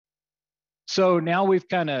So now we've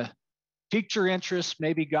kind of piqued your interest,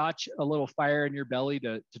 maybe got a little fire in your belly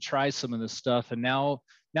to try some of this stuff. And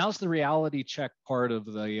now's the reality check part of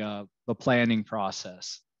the planning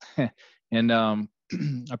process. And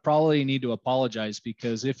I probably need to apologize,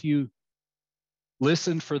 because if you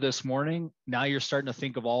listened for this morning, now you're starting to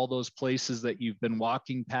think of all those places that you've been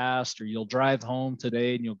walking past, or you'll drive home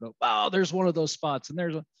today and you'll go, wow, there's one of those spots.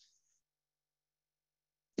 And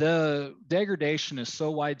the degradation is so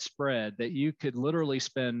widespread that you could literally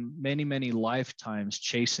spend many, many lifetimes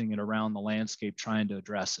chasing it around the landscape, trying to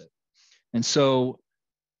address it. And so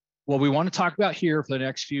what we want to talk about here for the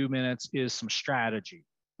next few minutes is some strategy.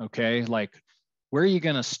 Okay. Like, where are you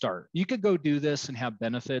going to start? You could go do this and have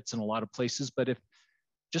benefits in a lot of places, but if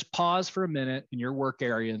just pause for a minute in your work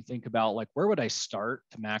area and think about, like, where would I start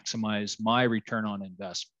to maximize my return on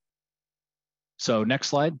investment? So next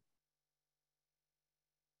slide.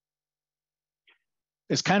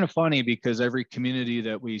 It's kind of funny because every community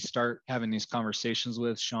that we start having these conversations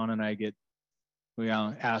with, Sean and I we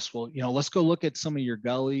ask, well, let's go look at some of your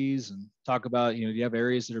gullies and talk about, do you have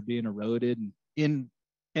areas that are being eroded? And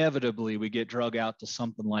inevitably we get drug out to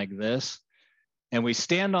something like this. And we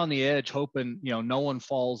stand on the edge hoping, no one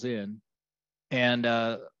falls in. And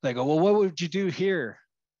they go, well, what would you do here?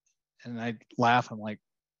 And I laugh. I'm like,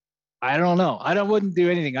 I don't know. Wouldn't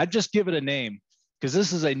do anything. I'd just give it a name, because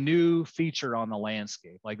this is a new feature on the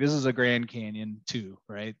landscape. Like, this is a Grand Canyon too,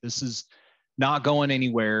 right? This is not going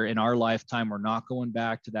anywhere in our lifetime. We're not going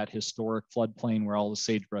back to that historic floodplain where all the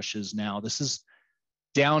sagebrush is now. This is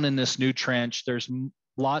down in this new trench. There's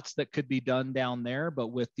lots that could be done down there, but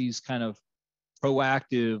with these kind of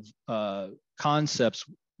proactive concepts,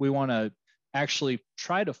 we want to actually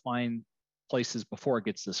try to find places before it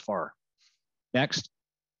gets this far. Next.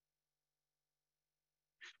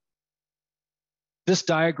 This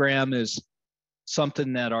diagram is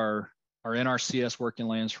something that our NRCS Working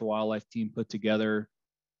Lands for Wildlife team put together.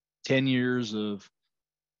 10 years of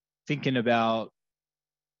thinking about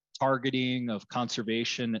targeting of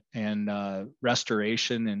conservation and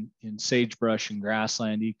restoration in sagebrush and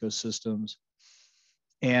grassland ecosystems.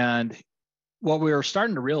 And what we were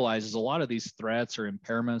starting to realize is a lot of these threats or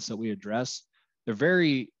impairments that we address, they're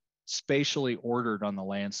very spatially ordered on the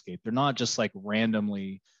landscape. They're not just like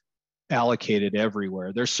randomly allocated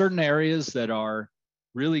everywhere. There's certain areas that are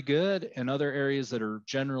really good and other areas that are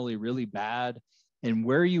generally really bad. And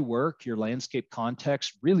where you work, your landscape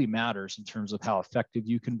context really matters in terms of how effective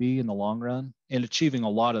you can be in the long run in achieving a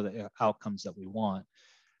lot of the outcomes that we want.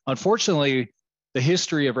 Unfortunately, the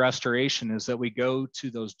history of restoration is that we go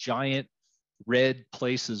to those giant red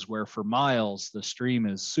places where for miles the stream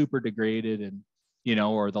is super degraded and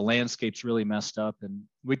or the landscape's really messed up, and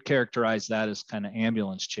we'd characterize that as kind of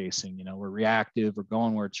ambulance chasing. We're reactive, we're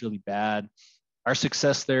going where it's really bad. Our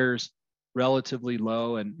success there is relatively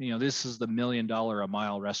low, and this is the $1 million a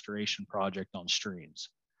mile restoration project on streams.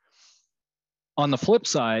 On the flip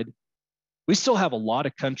side, we still have a lot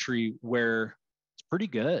of country where it's pretty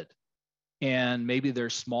good, and maybe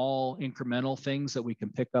there's small incremental things that we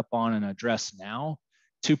can pick up on and address now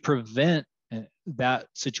to prevent that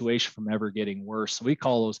situation from ever getting worse. So we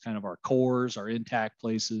call those kind of our cores, our intact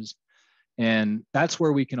places. And that's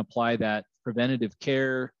where we can apply that preventative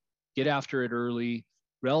care, get after it early,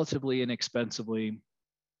 relatively inexpensively,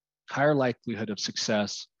 higher likelihood of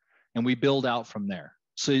success, and we build out from there.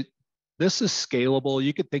 So this is scalable.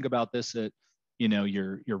 You could think about this at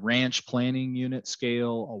your ranch planning unit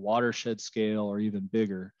scale, a watershed scale, or even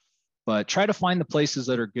bigger. But try to find the places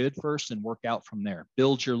that are good first and work out from there.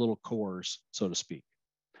 Build your little cores, so to speak.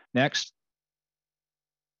 Next.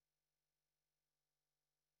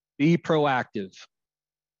 Be proactive.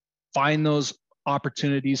 Find those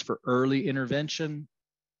opportunities for early intervention.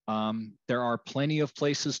 There are plenty of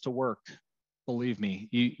places to work. Believe me,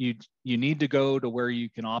 you need to go to where you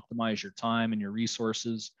can optimize your time and your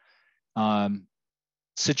resources.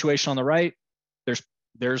 Situation on the right,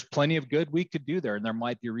 there's plenty of good we could do there, and there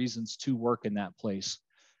might be reasons to work in that place,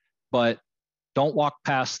 but don't walk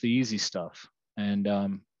past the easy stuff.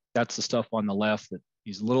 And that's the stuff on the left, that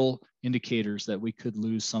these little indicators that we could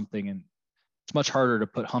lose something, and it's much harder to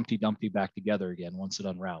put Humpty Dumpty back together again once it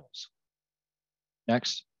unravels.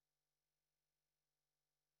 Next.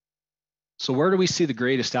 So where do we see the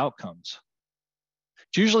greatest outcomes?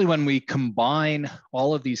 It's usually when we combine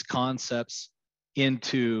all of these concepts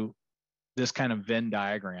into this kind of Venn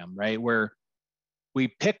diagram, right? Where we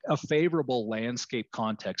pick a favorable landscape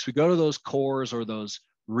context. We go to those cores or those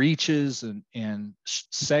reaches and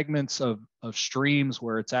segments of streams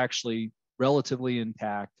where it's actually relatively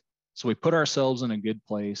intact. So we put ourselves in a good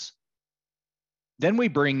place. Then we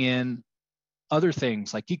bring in other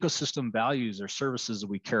things like ecosystem values or services that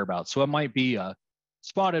we care about. So it might be a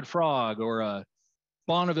spotted frog or a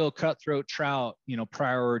Bonneville cutthroat trout,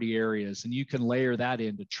 priority areas, and you can layer that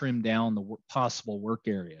in to trim down the possible work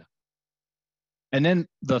area. And then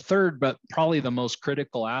the third, but probably the most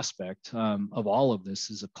critical aspect of all of this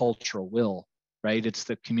is a cultural will, right? It's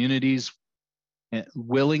the community's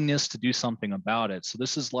willingness to do something about it. So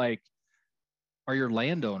this is like, are your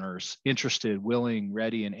landowners interested, willing,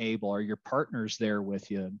 ready, and able? Are your partners there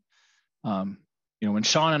with you? When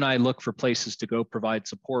Sean and I look for places to go provide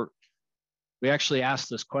support, we actually ask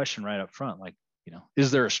this question right up front, like,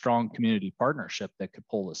 is there a strong community partnership that could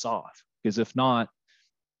pull this off? Because if not,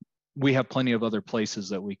 we have plenty of other places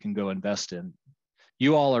that we can go invest in.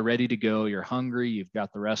 You all are ready to go. You're hungry. You've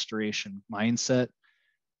got the restoration mindset.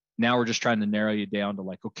 Now we're just trying to narrow you down to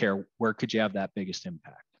like, okay, where could you have that biggest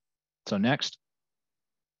impact? So next.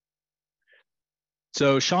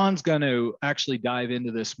 So Sean's going to actually dive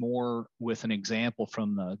into this more with an example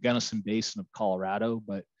from the Gunnison Basin of Colorado.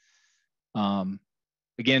 But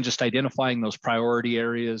again, just identifying those priority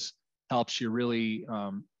areas helps you really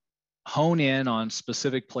hone in on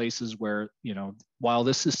specific places where, while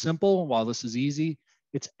this is simple, while this is easy,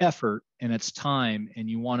 it's effort and it's time. And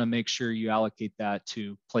you want to make sure you allocate that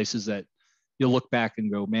to places that you'll look back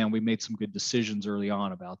and go, man, we made some good decisions early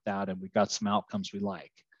on about that. And we got some outcomes we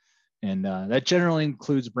like. And that generally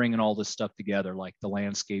includes bringing all this stuff together, like the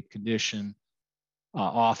landscape condition,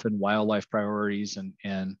 often wildlife priorities,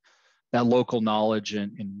 and that local knowledge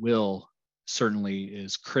and will certainly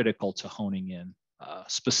is critical to honing in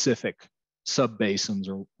specific subbasins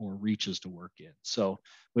or reaches to work in. So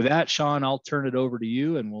with that, Sean, I'll turn it over to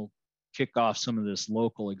you and we'll kick off some of this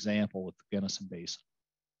local example with the Gunnison Basin.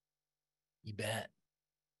 You bet.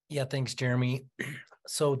 Yeah, thanks, Jeremy.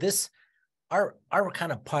 So our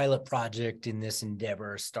kind of pilot project in this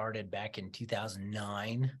endeavor started back in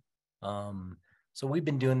 2009. So we've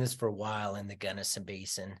been doing this for a while in the Gunnison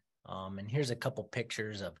Basin. And here's a couple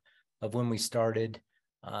pictures of when we started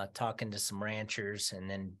talking to some ranchers, and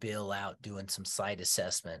then Bill out doing some site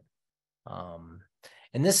assessment.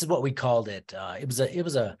 And this is what we called it. It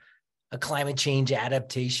was a climate change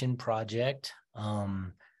adaptation project.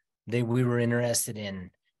 We were interested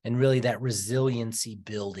in really that resiliency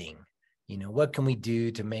building. What can we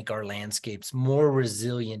do to make our landscapes more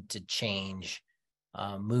resilient to change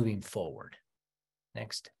moving forward?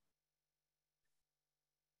 Next.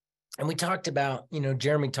 And we talked about,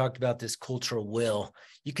 Jeremy talked about this cultural will.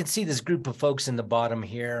 You can see this group of folks in the bottom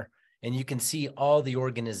here, and you can see all the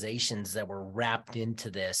organizations that were wrapped into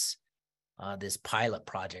this pilot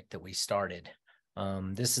project that we started.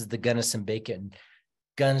 This is the Gunnison Basin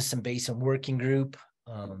Working Group.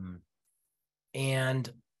 And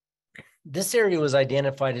this area was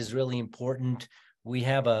identified as really important. We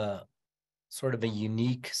have a sort of a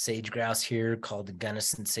unique sage grouse here called the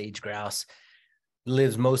Gunnison sage grouse.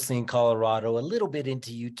 Lives mostly in Colorado, a little bit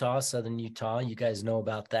into Utah, southern Utah. You guys know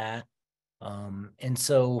about that. And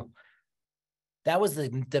so that was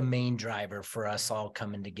the main driver for us all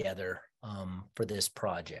coming together for this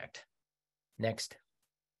project. Next.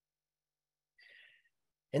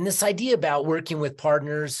 And this idea about working with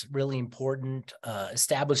partners, really important,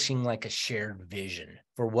 establishing like a shared vision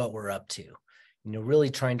for what we're up to,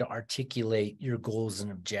 really trying to articulate your goals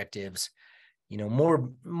and objectives,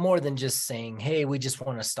 more than just saying, hey, we just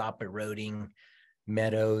want to stop eroding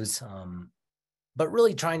meadows, but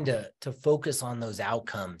really trying to focus on those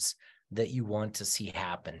outcomes that you want to see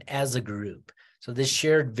happen as a group. So this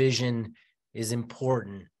shared vision is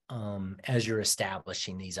important as you're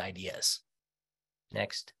establishing these ideas.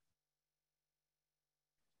 Next.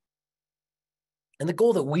 And the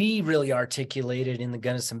goal that we really articulated in the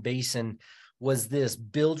Gunnison Basin was this: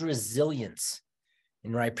 build resilience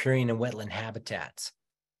in riparian and wetland habitats,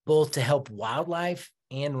 both to help wildlife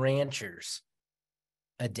and ranchers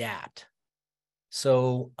adapt.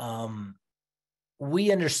 So we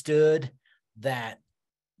understood that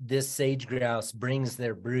this sage grouse brings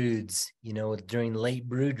their broods, during late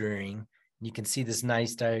brood rearing. You can see this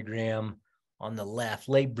nice diagram on the left.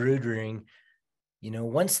 Late brood rearing,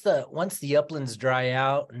 once the uplands dry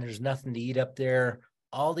out and there's nothing to eat up there,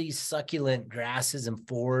 all these succulent grasses and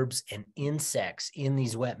forbs and insects in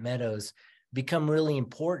these wet meadows become really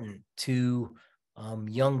important to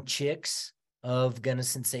young chicks of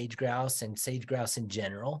Gunnison sage grouse and sage grouse in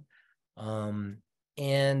general,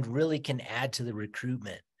 and really can add to the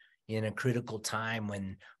recruitment in a critical time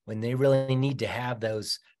when they really need to have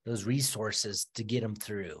those resources to get them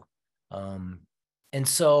through. And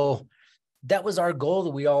so that was our goal that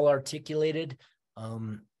we all articulated.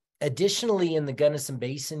 Additionally, in the Gunnison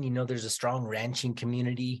Basin, there's a strong ranching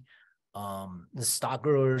community. The stock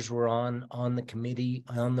growers were on the committee,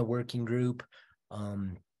 on the working group.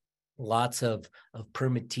 Lots of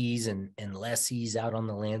permittees and lessees out on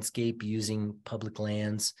the landscape using public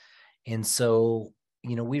lands. And so,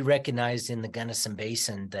 we recognized in the Gunnison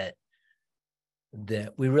Basin that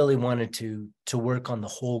we really wanted to work on the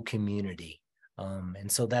whole community.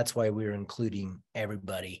 And so that's why we're including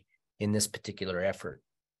everybody in this particular effort.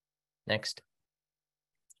 Next.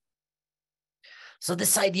 So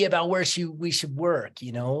this idea about where we should work,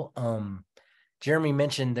 Jeremy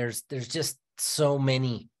mentioned there's just so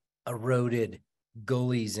many eroded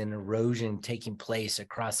gullies and erosion taking place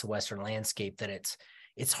across the Western landscape that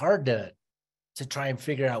it's hard to try and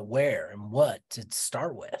figure out where and what to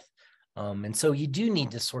start with. And so you do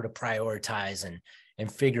need to sort of prioritize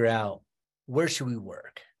and figure out where should we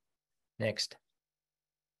work. Next.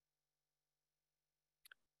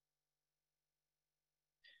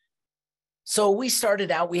 So we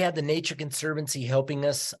started out, we had the Nature Conservancy helping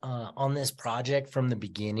us on this project from the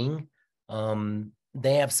beginning.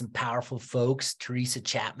 They have some powerful folks, Teresa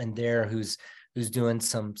Chapman there, who's doing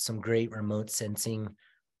some great remote sensing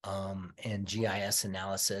and GIS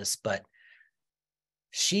analysis, but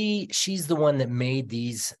she's the one that made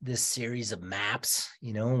this series of maps.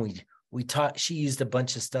 We taught, she used a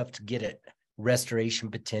bunch of stuff to get it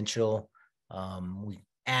restoration potential. We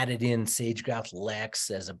added in sage-grouse Lex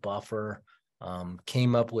as a buffer,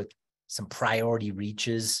 came up with some priority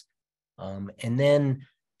reaches. And then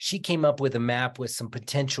she came up with a map with some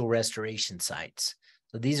potential restoration sites.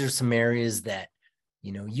 So these are some areas that,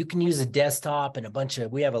 you can use a desktop and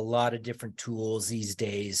we have a lot of different tools these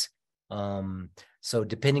days. So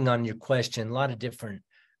depending on your question, a lot of different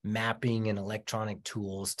mapping and electronic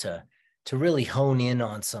tools to really hone in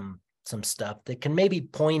on some stuff that can maybe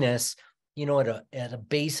point us, at a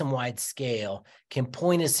basin-wide scale, can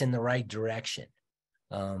point us in the right direction.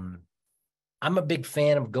 I'm a big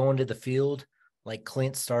fan of going to the field, like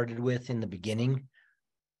Clint started with in the beginning.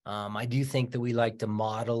 I do think that we like to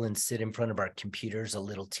model and sit in front of our computers a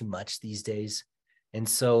little too much these days. And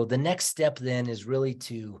so the next step then is really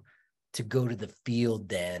to go to the field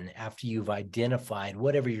then, after you've identified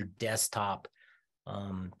whatever your desktop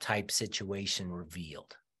type situation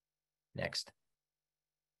revealed. Next.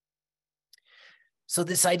 So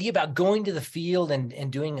this idea about going to the field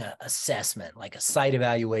and doing an assessment, like a site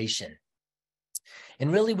evaluation.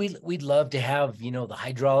 And really, we'd love to have, the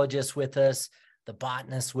hydrologist with us, the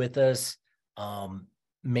botanist with us,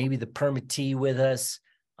 maybe the permittee with us,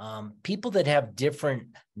 people that have different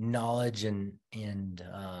knowledge and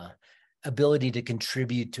ability to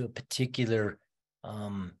contribute to a particular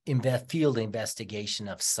field investigation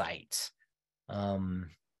of sites.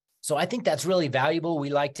 So I think that's really valuable. We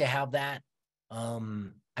like to have that.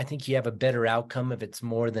 I think you have a better outcome if it's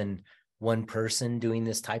more than one person doing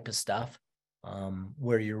this type of stuff,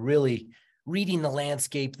 where you're really reading the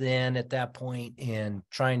landscape then at that point and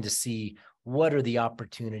trying to see what are the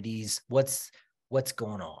opportunities, what's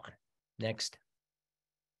going on. Next.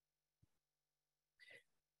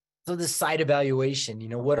 So the site evaluation,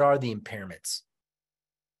 what are the impairments?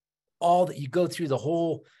 All that you go through the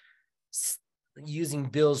whole, using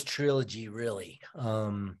Bill's trilogy really,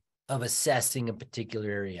 of assessing a particular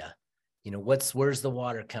area. Where's the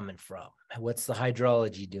water coming from? What's the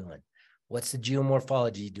hydrology doing? What's the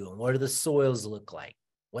geomorphology doing? What do the soils look like?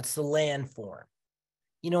 What's the landform?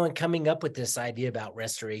 And coming up with this idea about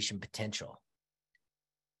restoration potential.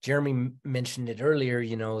 Jeremy mentioned it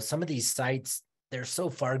earlier, some of these sites, they're so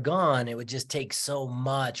far gone, it would just take so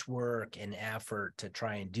much work and effort to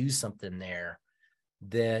try and do something there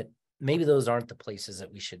that maybe those aren't the places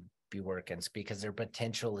that we should be working, because their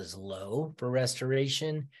potential is low for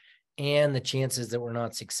restoration and the chances that we're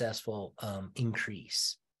not successful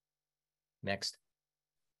increase. Next.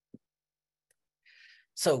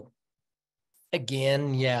 So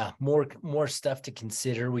again, more stuff to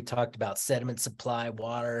consider. We talked about sediment supply,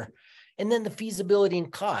 water, and then the feasibility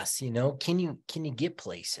and costs. Can you get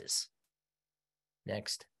places?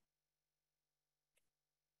 Next.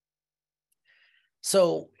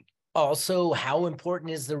 So also, how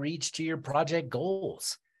important is the reach to your project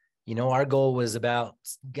goals? Our goal was about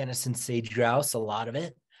Gunnison sage grouse, a lot of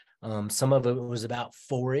it. Some of it was about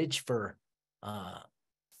forage for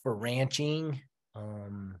ranching.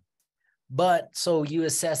 But so you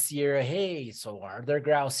assess the area, hey, so are there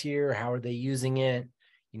grouse here? How are they using it?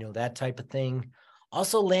 That type of thing.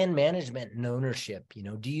 Also land management and ownership.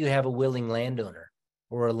 Do you have a willing landowner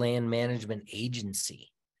or a land management agency?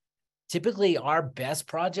 Typically, our best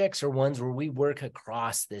projects are ones where we work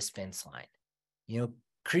across this fence line.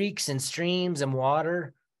 Creeks and streams and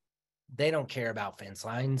water, they don't care about fence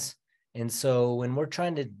lines. And so when we're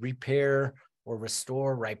trying to repair or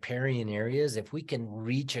restore riparian areas, if we can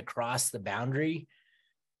reach across the boundary,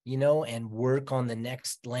 and work on the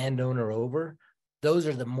next landowner over, those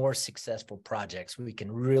are the more successful projects. We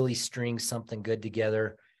can really string something good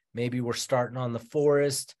together. Maybe we're starting on the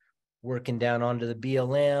forest, working down onto the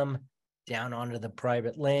BLM, down onto the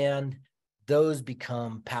private land. Those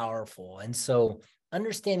become powerful. And so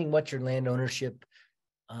understanding what your land ownership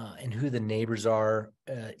and who the neighbors are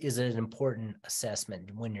is an important assessment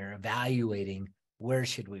when you're evaluating where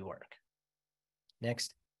should we work.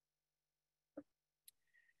 Next.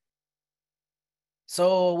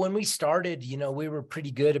 So when we started, we were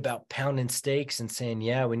pretty good about pounding stakes and saying,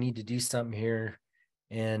 yeah, we need to do something here.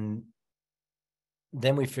 And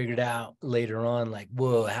then we figured out later on, like,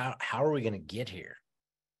 whoa, how are we going to get here?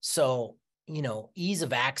 So, ease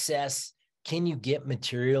of access. Can you get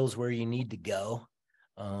materials where you need to go?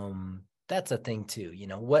 That's a thing too.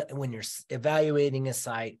 When you're evaluating a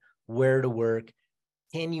site, where to work,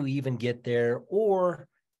 can you even get there? Or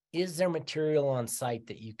is there material on site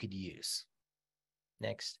that you could use?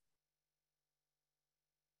 Next.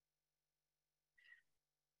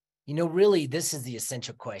 Really, this is the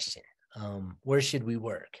essential question. Where should we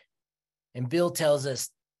work? And Bill tells us,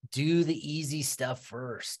 do the easy stuff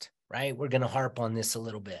first, right? We're going to harp on this a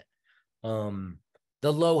little bit.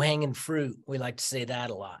 The low-hanging fruit, we like to say that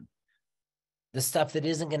a lot. The stuff that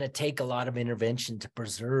isn't going to take a lot of intervention to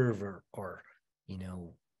preserve or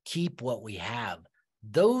keep what we have.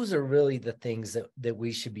 Those are really the things that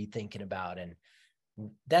we should be thinking about. And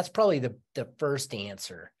that's probably the first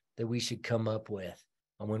answer that we should come up with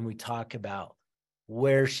when we talk about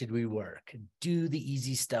where should we work. Do the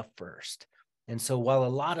easy stuff first. And so while a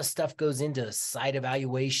lot of stuff goes into site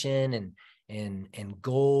evaluation and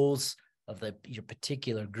goals of your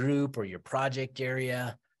particular group or your project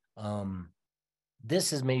area,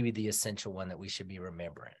 this is maybe the essential one that we should be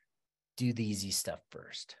remembering. Do the easy stuff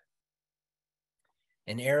first.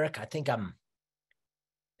 And Eric, I think I'm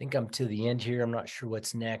to the end here. I'm not sure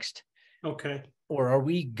what's next. Okay. Or are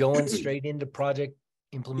we going straight into project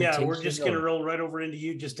implementation? Yeah, we're just going to roll right over into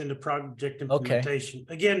you, just into project implementation.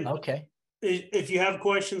 Okay. Again, okay. If you have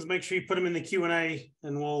questions, make sure you put them in the Q&A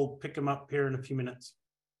and we'll pick them up here in a few minutes.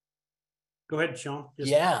 Go ahead, Sean.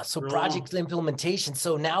 So project implementation.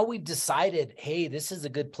 So now we've decided, hey, this is a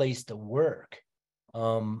good place to work.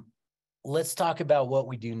 Let's talk about what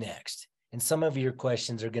we do next. And some of your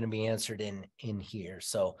questions are going to be answered in here.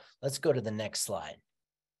 So let's go to the next slide.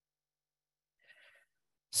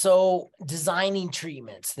 So designing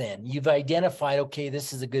treatments then. You've identified, okay,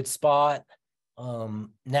 this is a good spot.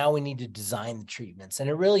 Now we need to design the treatments. And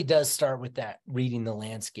it really does start with that reading the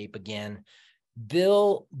landscape again.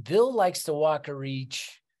 Bill likes to walk a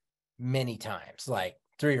reach many times, like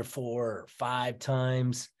 3 or 4 or 5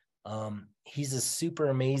 times. He's a super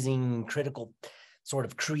amazing, critical, sort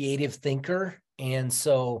of creative thinker. And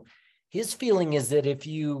so his feeling is that if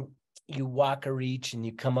you walk a reach and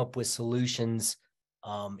you come up with solutions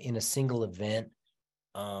in a single event,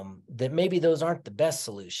 that maybe those aren't the best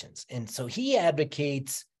solutions. And so he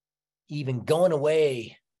advocates even going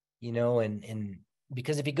away, and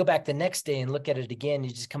because if you go back the next day and look at it again,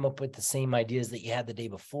 you just come up with the same ideas that you had the day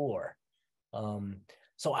before.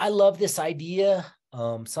 So I love this idea.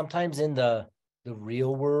 Sometimes in the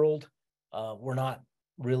real world, we're not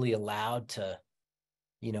really allowed to,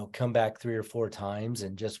 come back 3 or 4 times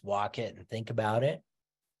and just walk it and think about it.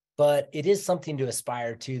 But it is something to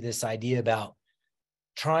aspire to, this idea about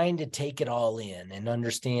trying to take it all in and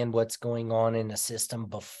understand what's going on in a system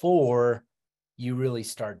before you really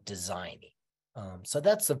start designing. So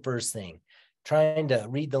that's the first thing, trying to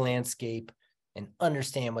read the landscape and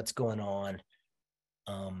understand what's going on.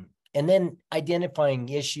 And then identifying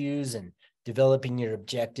issues and developing your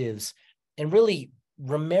objectives, and really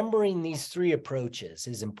remembering these 3 approaches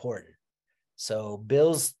is important. So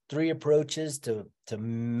Bill's 3 approaches to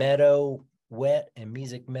meadow wet and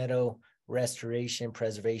mesic meadow restoration,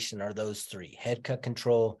 preservation are those 3: head cut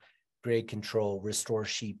control, grade control, restore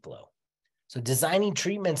sheet flow. So designing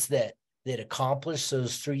treatments that accomplish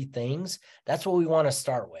those 3 things, that's what we want to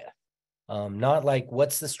start with. Not like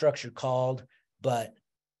what's the structure called, but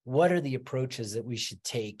what are the approaches that we should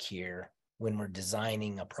take here when we're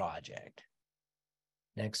designing a project.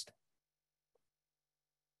 Next.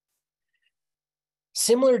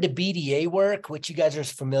 Similar to BDA work, which you guys are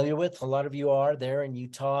familiar with, a lot of you are there in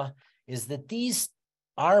Utah, is that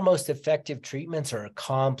our most effective treatments are a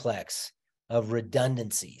complex of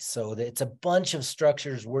redundancy. So that it's a bunch of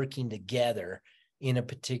structures working together in a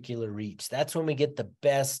particular reach. That's when we get the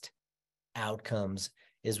best outcomes,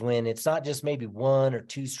 is when it's not just maybe 1 or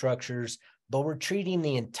 2 structures, but we're treating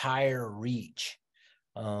the entire reach.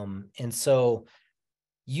 And so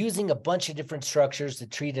using a bunch of different structures to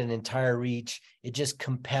treat an entire reach, it just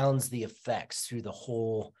compounds the effects through the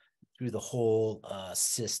whole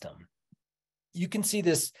system. You can see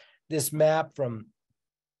this map from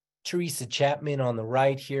Teresa Chapman on the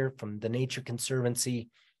right here from the Nature Conservancy.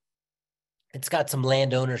 It's got some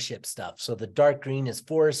land ownership stuff. So the dark green is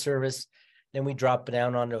Forest Service. Then we drop it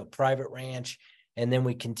down onto a private ranch, and then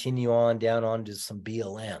we continue on down onto some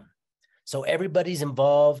BLM. So everybody's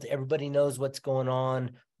involved. Everybody knows what's going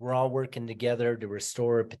on. We're all working together to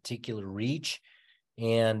restore a particular reach.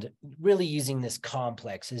 And really using this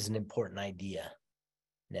complex is an important idea.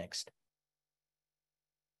 Next.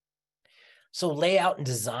 So layout and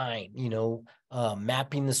design,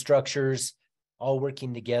 mapping the structures, all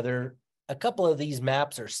working together. A couple of these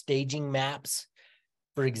maps are staging maps.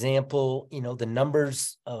 For example, the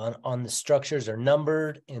numbers on the structures are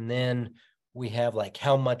numbered, and then we have like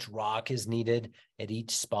how much rock is needed at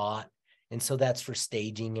each spot. And so that's for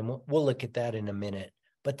staging, and we'll look at that in a minute.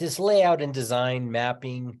 But this layout and design,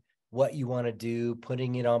 mapping what you want to do,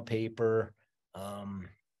 putting it on paper,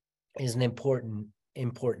 is an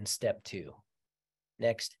important step too.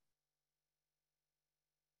 Next.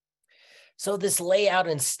 So this layout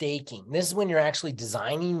and staking, this is when you're actually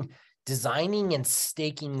designing and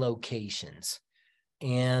staking locations.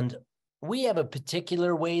 And we have a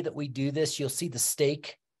particular way that we do this. You'll see the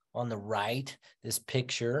stake on the right, this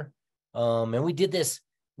picture. And we did this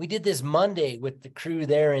Monday with the crew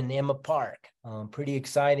there in Emma Park. Pretty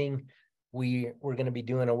exciting. We're going to be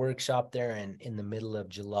doing a workshop there in the middle of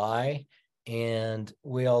July. And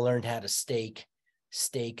we all learned how to stake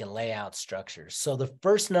and layout structures. So the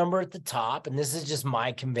first number at the top, and this is just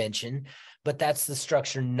my convention, but that's the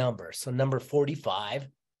structure number. So number 45.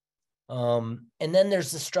 And then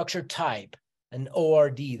there's the structure type, an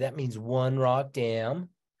ORD. That means one rock dam.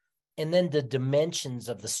 And then the dimensions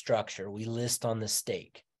of the structure we list on the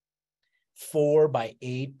stake. 4 by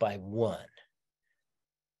 8 by 1.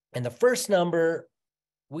 And the first number,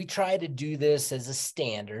 we try to do this as a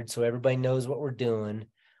standard so everybody knows what we're doing,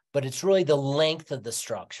 but it's really the length of the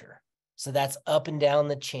structure. So that's up and down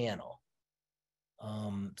the channel.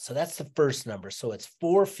 So that's the first number. So it's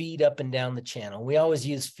 4 feet up and down the channel. We always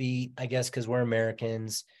use feet, I guess, because we're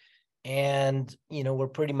Americans. And, we're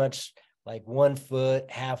pretty much like 1 foot,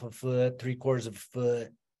 half a foot, 3/4 of a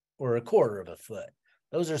foot, or 1/4 of a foot.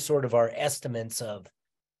 Those are sort of our estimates of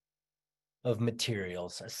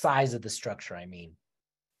materials, size of the structure, I mean.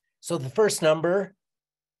 So the first number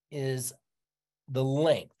is the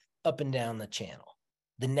length up and down the channel.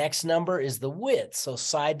 The next number is the width, so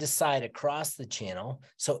side to side across the channel,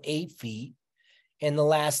 so 8 feet. And the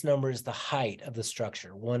last number is the height of the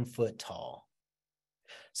structure, 1 foot tall.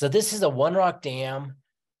 So this is a one rock dam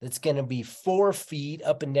that's going to be 4 feet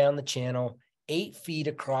up and down the channel, 8 feet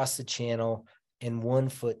across the channel, and 1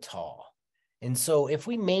 foot tall. And so if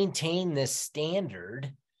we maintain this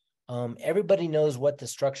standard, everybody knows what the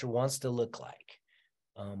structure wants to look like,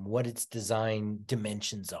 what its design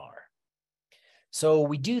dimensions are. So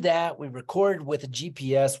we do that. We record with a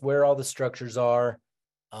GPS where all the structures are.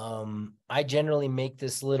 I generally make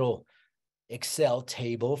this little Excel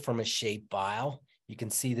table from a shape file. You can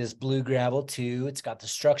see this blue gravel too. It's got the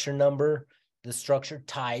structure number, the structure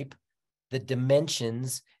type, the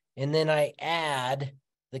dimensions, and then I add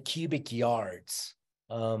the cubic yards,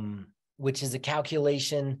 which is a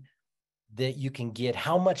calculation that you can get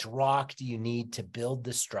how much rock do you need to build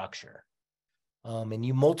the structure. And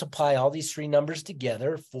you multiply all these three numbers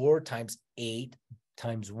together, 4 times 8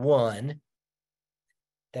 times 1.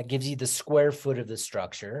 That gives you the square foot of the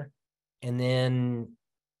structure. And then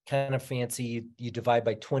kind of fancy, you divide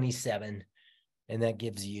by 27, and that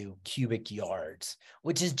gives you cubic yards,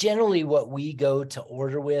 which is generally what we go to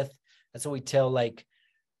order with. That's what we tell like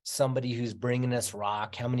somebody who's bringing us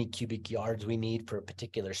rock, how many cubic yards we need for a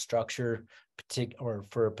particular structure or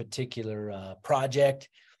for a particular project.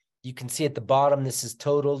 You can see at the bottom, this is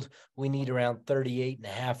totaled. We need around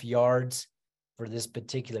 38.5 yards for this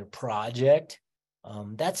particular project.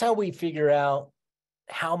 That's how we figure out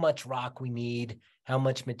how much rock we need, how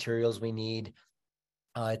much materials we need.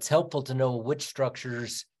 It's helpful to know which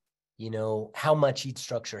structures, how much each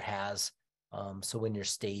structure has. So when you're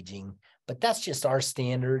staging, but that's just our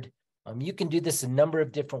standard. You can do this a number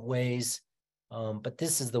of different ways, but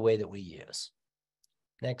this is the way that we use.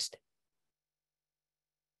 Next.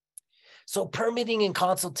 So permitting and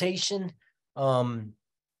consultation,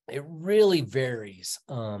 it really varies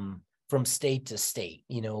from state to state.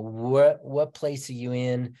 What place are you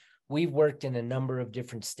in? We've worked in a number of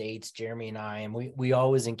different states, Jeremy and I, and we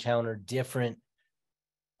always encounter different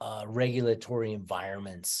regulatory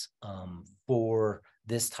environments for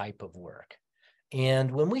this type of work.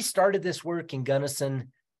 And when we started this work in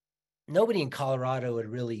Gunnison, nobody in Colorado had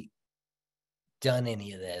really done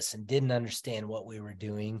any of this and didn't understand what we were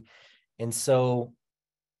doing. And so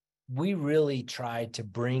we really tried to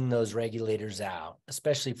bring those regulators out,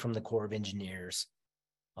 especially from the Corps of Engineers,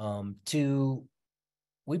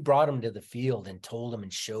 we brought them to the field and told them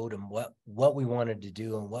and showed them what we wanted to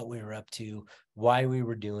do and what we were up to, why we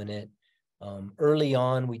were doing it. Early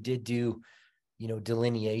on, we did do,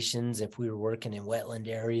 delineations if we were working in wetland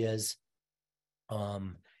areas.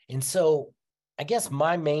 And so I guess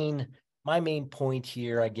my main point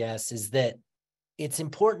here, I guess, is that it's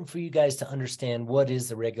important for you guys to understand what is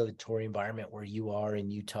the regulatory environment where you are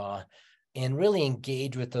in Utah and really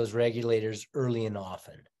engage with those regulators early and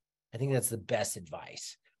often. I think that's the best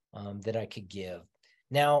advice that I could give.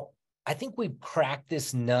 Now, I think we've cracked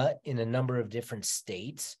this nut in a number of different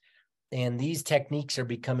states, and these techniques are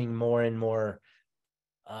becoming more and more,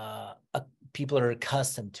 people are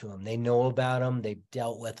accustomed to them. They know about them. They've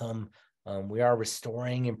dealt with them. We are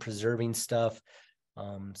restoring and preserving stuff.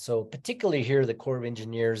 So particularly here, the Corps of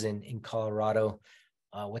Engineers in Colorado,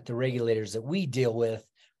 with the regulators that we deal with,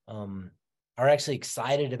 are actually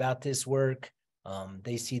excited about this work.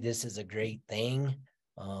 They see this as a great thing.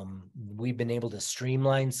 We've been able to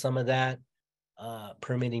streamline some of that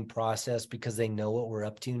permitting process because they know what we're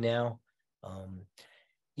up to now.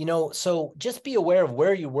 So just be aware of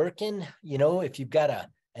where you're working. If you've got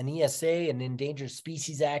an ESA, an Endangered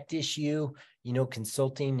Species Act issue,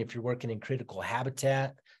 consulting if you're working in critical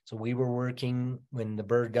habitat. So we were working when the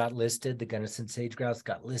bird got listed, the Gunnison sage grouse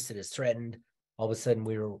got listed as threatened. All of a sudden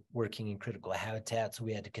we were working in critical habitat. So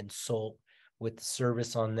we had to consult with the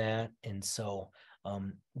service on that. And so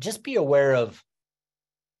just be aware of,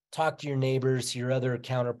 talk to your neighbors, your other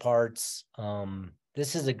counterparts.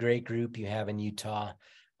 This is a great group you have in Utah.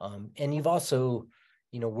 And you've also,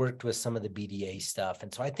 worked with some of the BDA stuff.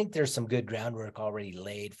 And so I think there's some good groundwork already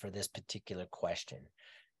laid for this particular question.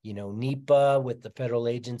 NEPA with the federal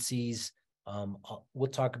agencies,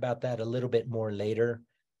 we'll talk about that a little bit more later.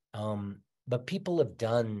 But people have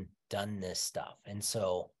done this stuff. And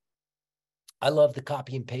so I love the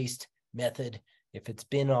copy and paste method. If it's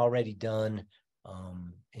been already done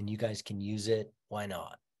and you guys can use it, why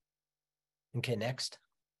not? Okay, next.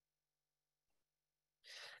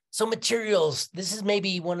 So materials, this is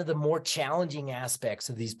maybe one of the more challenging aspects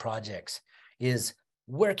of these projects is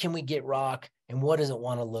where can we get rock and what does it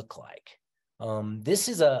want to look like? This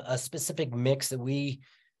is a specific mix that we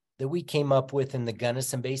came up with in the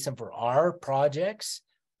Gunnison Basin for our projects.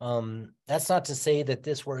 That's not to say that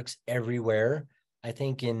this works everywhere. I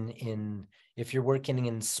think if you're working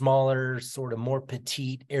in smaller, sort of more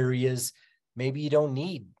petite areas, maybe you don't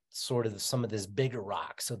need sort of some of this bigger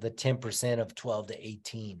rock. So the 10% of 12 to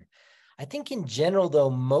 18. I think in general, though,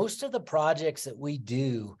 most of the projects that we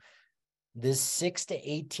do, this 6 to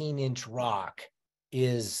 18 inch rock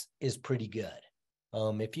is pretty good.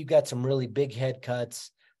 If you've got some really big head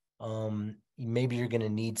cuts, maybe you're going to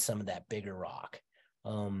need some of that bigger rock.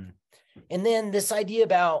 And then this idea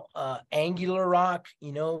about angular rock,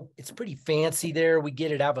 it's pretty fancy there. We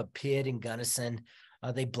get it out of a pit in Gunnison.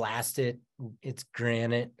 They blast it. It's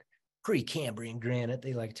granite, Precambrian granite,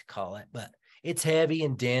 they like to call it, but it's heavy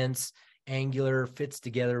and dense, angular, fits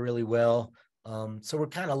together really well. So we're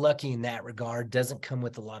kind of lucky in that regard. Doesn't come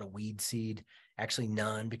with a lot of weed seed, actually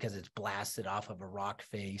none, because it's blasted off of a rock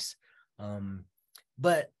face.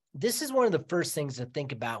 But this is one of the first things to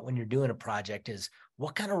think about when you're doing a project is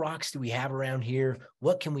what kind of rocks do we have around here?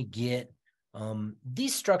 What can we get?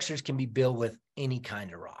 These structures can be built with any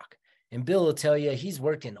kind of rock. And Bill will tell you he's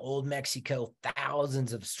worked in Old Mexico,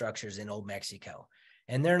 thousands of structures in Old Mexico.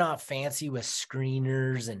 And they're not fancy with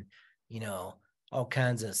screeners and, all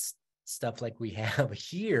kinds of stuff like we have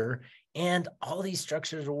here. And all these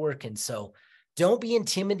structures are working. So don't be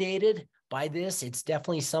intimidated by this. It's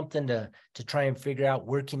definitely something to try and figure out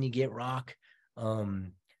where can you get rock.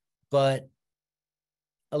 But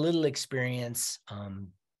a little experience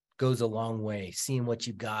goes a long way, seeing what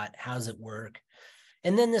you've got, how's it work.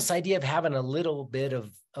 And then this idea of having a little bit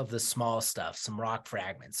of the small stuff, some rock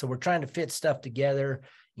fragments. So we're trying to fit stuff together,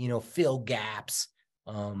 fill gaps.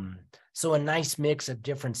 So a nice mix of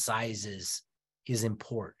different sizes is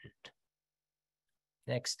important.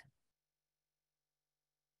 Next.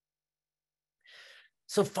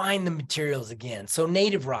 So find the materials again. So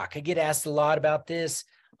native rock, I get asked a lot about this.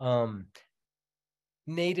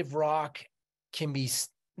 Native rock can be,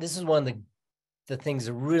 this is one of the things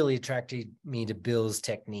that really attracted me to Bill's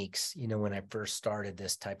techniques, when I first started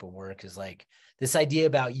this type of work, is like this idea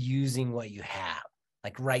about using what you have.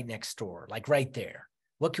 like right next door, like right there.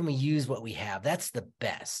 What can we use what we have? That's the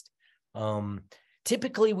best.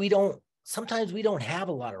 Typically sometimes we don't have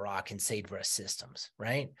a lot of rock in sagebrush systems,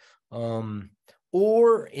 right?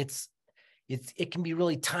 Or it can be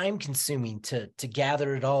really time consuming to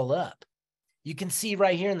gather it all up. You can see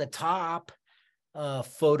right here in the top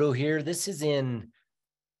photo here, this is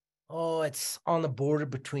it's on the border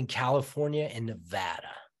between California and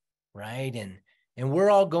Nevada, right? And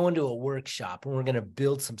we're all going to a workshop and we're going to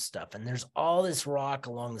build some stuff. And there's all this rock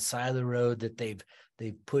along the side of the road that they've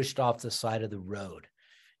pushed off the side of the road.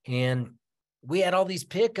 And we had all these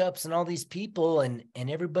pickups and all these people, and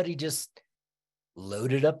everybody just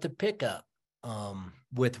loaded up the pickup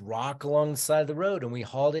with rock along the side of the road, and we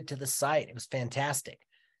hauled it to the site. It was fantastic.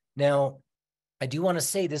 Now, I do want to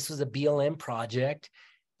say this was a BLM project,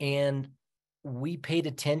 and we paid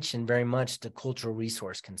attention very much to cultural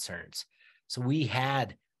resource concerns. So we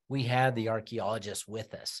had the archaeologists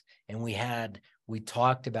with us, and we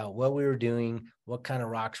talked about what we were doing, what kind of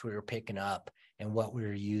rocks we were picking up, and what we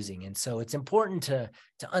were using. And so it's important to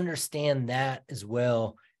understand that as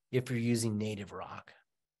well if you're using native rock.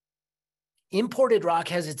 Imported rock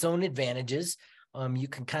has its own advantages. You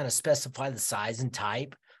can kind of specify the size and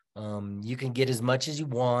type. You can get as much as you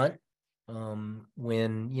want. When,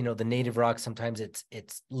 the native rock, sometimes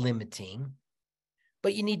it's limiting.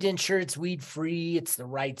 But you need to ensure it's weed-free, it's the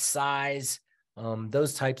right size,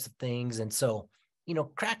 those types of things. And so,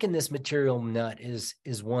 cracking this material nut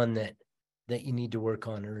is one that you need to work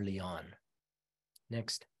on early on.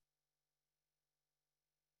 Next.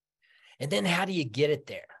 And then how do you get it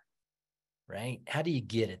there, right? How do you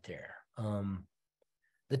get it there?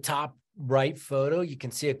 The top right photo, you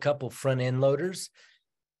can see a couple front end loaders,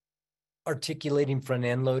 articulating front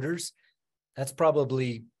end loaders. That's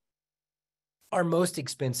probably our most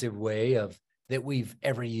expensive way that we've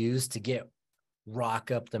ever used to get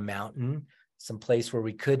rock up the mountain, some place where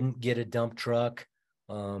we couldn't get a dump truck.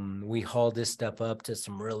 We hauled this stuff up to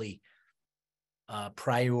some really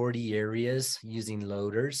priority areas using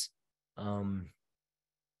loaders. In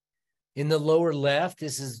the lower left,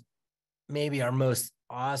 this is maybe our most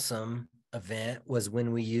awesome event, was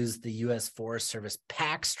when we used the U.S. Forest Service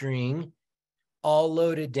pack string, all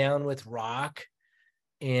loaded down with rock.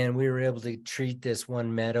 And we were able to treat this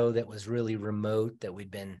one meadow that was really remote, that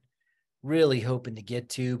we'd been really hoping to get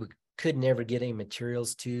to, but could never get any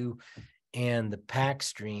materials to. And the pack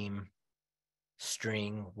string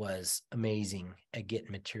was amazing at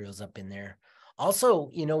getting materials up in there.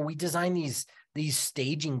 Also, we designed these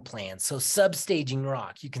staging plans. So sub-staging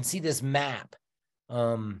rock, you can see this map.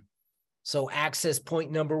 So access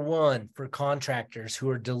point number 1 for contractors who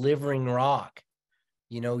are delivering rock,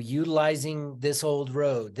 utilizing this old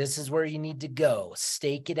road. This is where you need to go,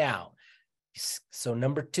 stake it out. So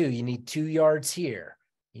number 2, you need 2 yards here.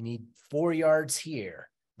 You need 4 yards here,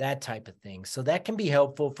 that type of thing. So that can be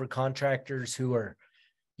helpful for contractors who are,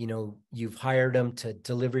 you've hired them to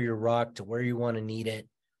deliver your rock to where you want to need it.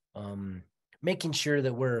 Making sure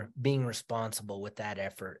that we're being responsible with that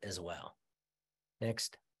effort as well.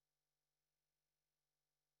 Next.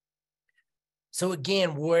 So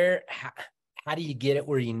again, how do you get it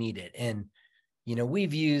where you need it? And,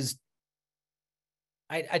 we've used,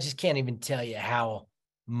 I just can't even tell you how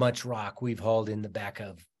much rock we've hauled in the back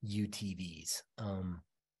of UTVs.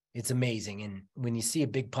 It's amazing. And when you see a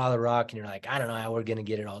big pile of rock and you're like, I don't know how we're going to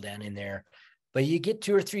get it all down in there, but you get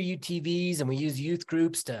 2 or 3 UTVs, and we use youth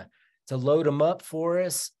groups to load them up for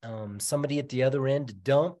us. Somebody at the other end to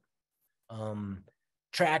dump.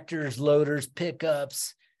 Tractors, loaders,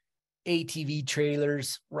 pickups, ATV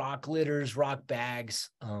trailers, rock litters, rock bags.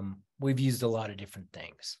 We've used a lot of different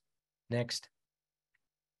things. Next.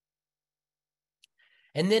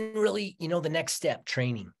 And then really, the next step,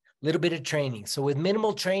 training, a little bit of training. So with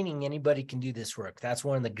minimal training, anybody can do this work. That's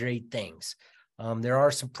one of the great things. There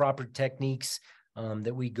are some proper techniques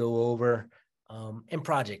that we go over, and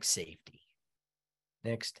project safety.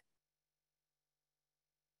 Next.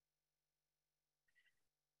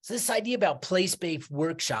 So this idea about place-based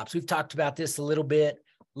workshops, we've talked about this a little bit.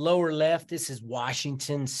 Lower left, this is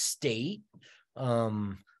Washington State.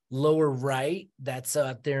 Lower right, that's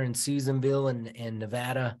up there in Susanville and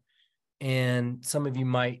Nevada. And some of you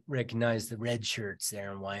might recognize the red shirts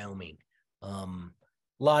there in Wyoming. A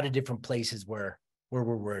lot of different places where we're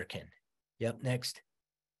working. Yep, next.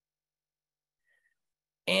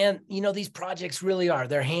 And, these projects really are.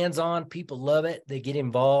 They're hands-on. People love it. They get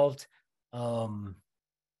involved.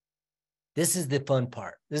 This is the fun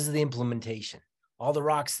part. This is the implementation. All the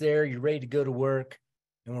rocks there, you're ready to go to work,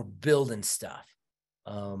 and we're building stuff.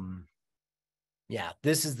 Yeah,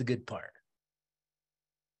 this is the good part.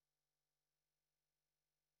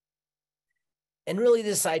 And really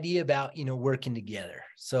this idea about, working together.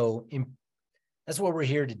 So that's what we're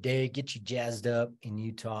here today, get you jazzed up in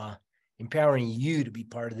Utah, empowering you to be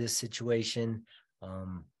part of this situation,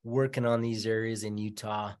 working on these areas in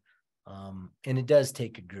Utah. And it does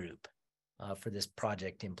take a group for this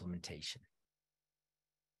project implementation.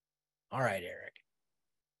 All right, Eric.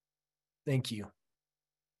 Thank you.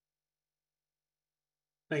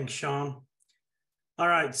 Thanks, Sean. All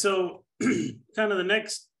right, so kind of the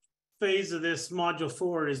next phase of this module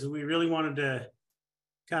 4 is we really wanted to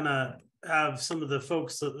kind of have some of the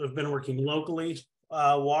folks that have been working locally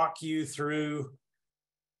walk you through.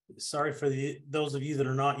 Sorry for those of you that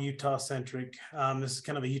are not Utah centric. This is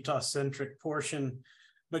kind of a Utah centric portion,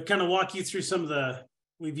 but kind of walk you through some of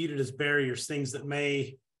we viewed it as barriers, things that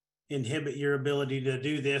may inhibit your ability to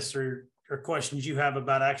do this, or questions you have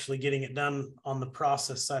about actually getting it done on the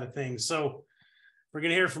process side of things. So we're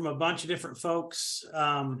going to hear from a bunch of different folks.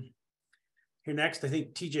 Here next, I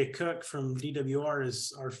think TJ Cook from DWR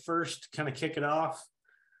is our first, kind of kick it off.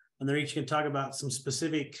 And they're each going to talk about some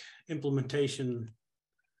specific implementation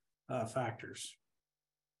factors.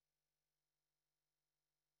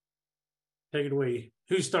 Take it away.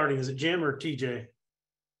 Who's starting? Is it Jim or TJ?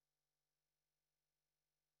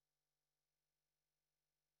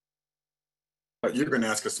 You're going to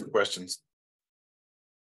ask us some questions.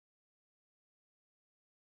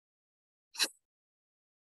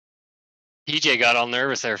 TJ got all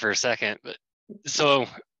nervous there for a second, but so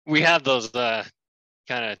we have those kind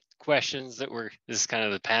of questions that this is kind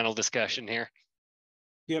of the panel discussion here.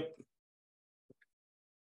 Yep.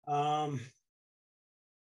 Go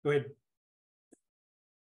ahead.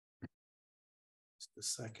 Just a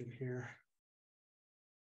second here.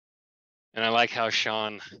 And I like how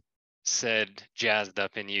Sean said jazzed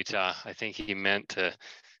up in Utah. I think he meant to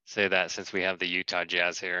say that since we have the Utah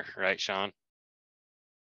Jazz here, right, Sean?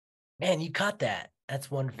 Man, you caught that. That's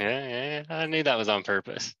wonderful. Yeah, I knew that was on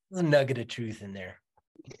purpose. There's a nugget of truth in there.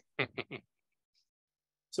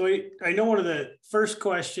 So I know one of the first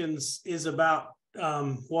questions is about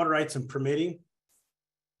water rights and permitting.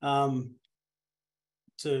 So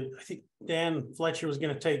I think Dan Fletcher was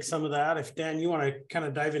going to take some of that. If Dan, you want to kind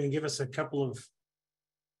of dive in and give us a couple of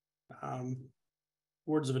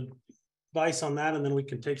words of advice on that, and then we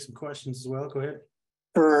can take some questions as well. Go ahead.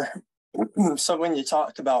 Sure. So when you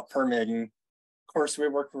talked about permitting, of course, we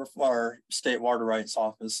work with our state water rights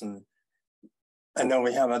office, and I know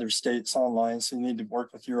we have other states online, so you need to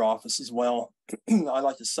work with your office as well. I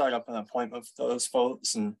like to set up an appointment with those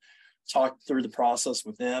folks and talk through the process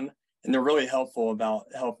with them. And they're really helpful about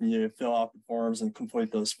helping you fill out the forms and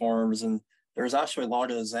complete those forms. And there's actually a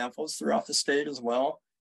lot of examples throughout the state as well.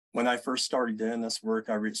 When I first started doing this work,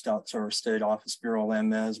 I reached out to our state office, Bureau of Land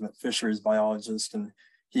Management, fisheries biologist, and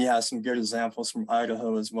he has some good examples from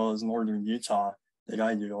Idaho as well as northern Utah that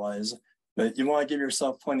I utilize. But you want to give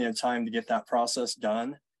yourself plenty of time to get that process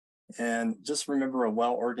done. And just remember, a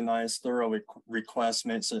well-organized, thorough request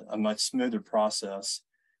makes it a much smoother process.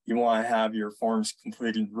 You want to have your forms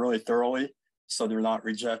completed really thoroughly so they're not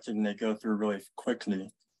rejected and they go through really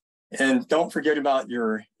quickly. And don't forget about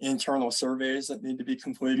your internal surveys that need to be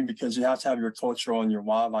completed, because you have to have your cultural and your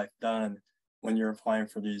wildlife done when you're applying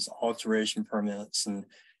for these alteration permits. And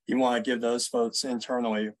you want to give those folks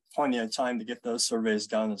internally plenty of time to get those surveys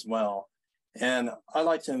done as well. And I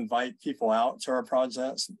like to invite people out to our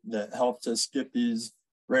projects that help us get these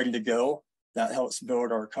ready to go. That helps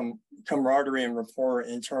build our camaraderie and rapport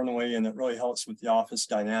internally, and it really helps with the office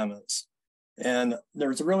dynamics. And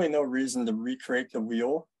there's really no reason to recreate the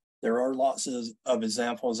wheel. There are lots of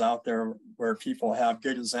examples out there where people have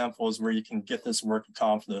good examples where you can get this work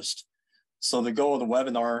accomplished. So the goal of the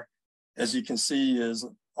webinar, as you can see, is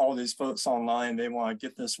all these folks online, they want to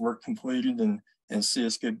get this work completed and see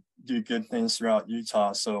us do good things throughout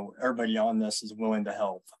Utah. So everybody on this is willing to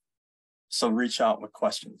help. So reach out with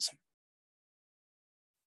questions.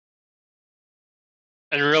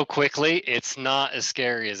 And real quickly, it's not as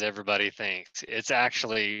scary as everybody thinks. It's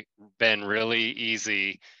actually been really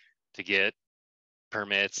easy to get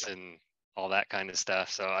permits and all that kind of stuff.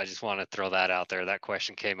 So I just want to throw that out there. That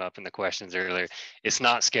question came up in the questions earlier. It's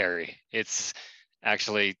not scary. It's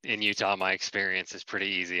actually, in Utah, my experience is pretty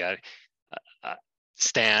easy.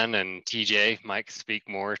 Stan and TJ might speak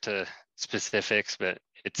more to specifics, but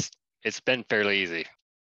it's been fairly easy.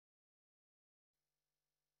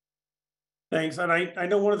 Thanks. And I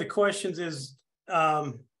know one of the questions is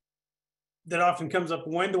that often comes up: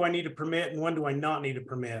 when do I need a permit and when do I not need a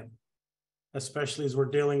permit? Especially as we're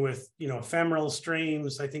dealing with, ephemeral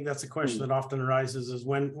streams. I think that's a question that often arises: is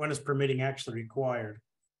when is permitting actually required?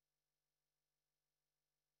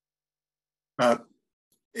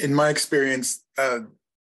 in my experience,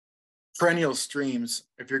 perennial streams,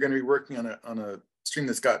 if you're going to be working on a stream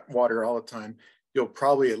that's got water all the time, you'll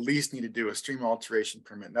probably at least need to do a stream alteration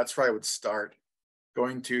permit. That's where I would start,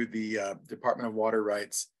 going to the Department of Water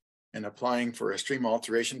Rights and applying for a stream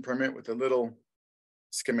alteration permit with a little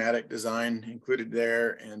schematic design included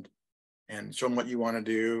there, and show them what you want to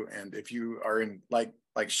do. And if you are in, like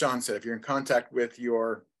Sean said, if you're in contact with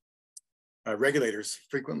your regulators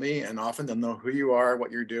frequently and often, they'll know who you are,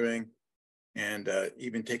 what you're doing, and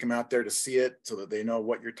even take them out there to see it so that they know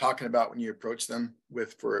what you're talking about when you approach them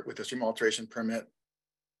with a stream alteration permit.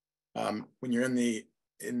 When you're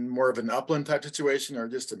in more of an upland type situation, or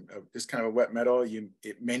just kind of a wet meadow,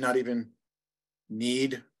 it may not even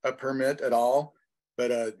need a permit at all.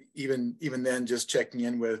 But even then, just checking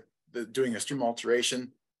in with doing a stream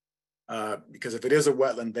alteration, because if it is a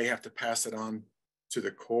wetland, they have to pass it on to the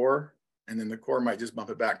Corps, and then the Corps might just bump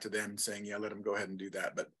it back to them saying, yeah, let them go ahead and do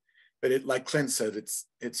that. But it, like Clint said,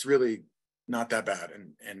 it's really not that bad.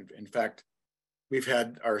 And in fact, we've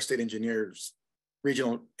had our state engineers,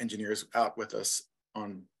 regional engineers, out with us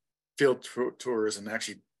on field tours and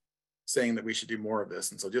actually saying that we should do more of this.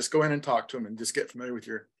 And so just go in and talk to them and just get familiar with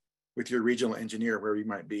your regional engineer where you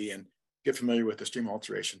might be, and get familiar with the stream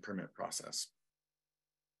alteration permit process.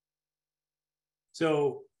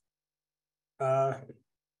 So the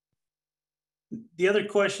other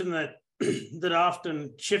question that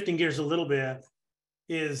often, shifting gears a little bit,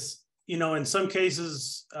 is, in some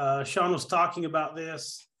cases, Sean was talking about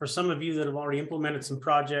this, for some of you that have already implemented some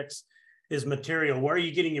projects, is material. Where are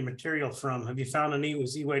you getting your material from? Have you found an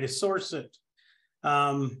easy way to source it?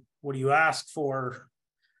 What do you ask for?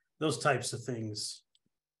 Those types of things.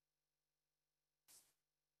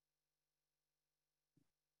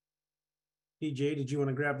 PJ, did you want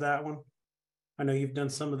to grab that one? I know you've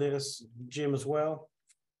done some of this, Jim, as well.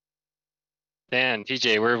 Dan,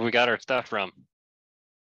 PJ, where have we got our stuff from?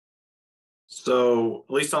 So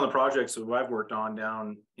at least on the projects that I've worked on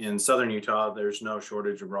down in southern Utah, there's no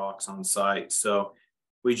shortage of rocks on site. So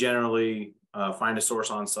we generally find a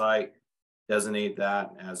source on site, designate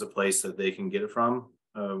that as a place that they can get it from.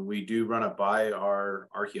 We do run it by our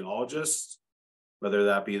archaeologists, whether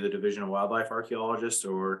that be the Division of Wildlife archaeologists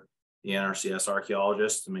or the NRCS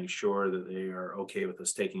archaeologists, to make sure that they are okay with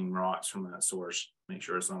us taking rocks from that source, make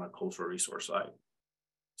sure it's not a cultural resource site.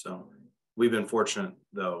 So we've been fortunate,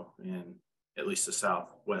 though, in at least the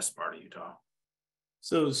southwest part of Utah.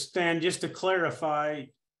 So Stan, just to clarify,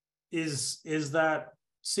 is that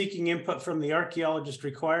seeking input from the archaeologist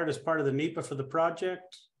required as part of the NEPA for the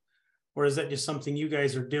project? Or is that just something you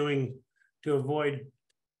guys are doing to avoid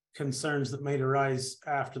concerns that might arise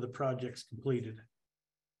after the project's completed?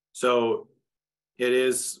 So it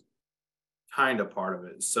is kind of part of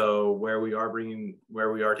it. So where we are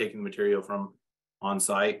taking the material from on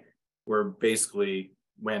site, we're basically,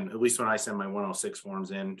 at least when I send my 106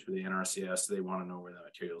 forms in to the NRCS, they want to know where that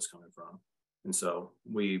material is coming from. And so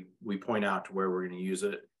we point out to where we're going to use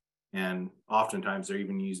it. And oftentimes they're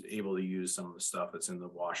even able to use some of the stuff that's in the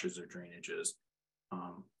washes or drainages.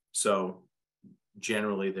 So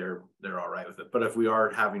generally they're all right with it. But if we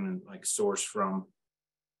are having like source from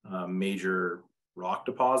a major rock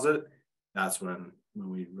deposit, that's when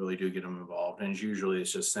we really do get them involved. And usually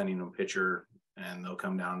it's just sending them a picture and they'll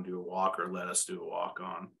come down and do a walk, or let us do a walk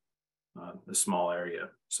on the small area.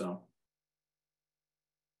 So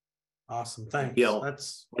awesome, thanks.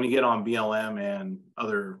 That's when you get on BLM and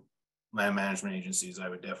other land management agencies, I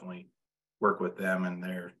would definitely work with them and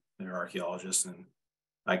their archaeologists. And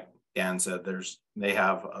like Dan said, they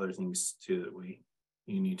have other things too that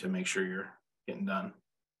you need to make sure you're getting done.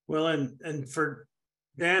 Well, and for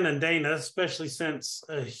Dan and Dana, especially since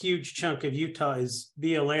a huge chunk of Utah is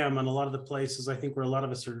BLM, and a lot of the places I think where a lot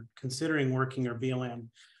of us are considering working are BLM,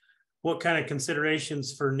 what kind of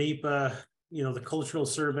considerations for NEPA, the cultural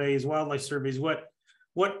surveys, wildlife surveys, what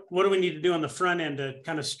do we need to do on the front end to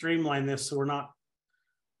kind of streamline this so we're not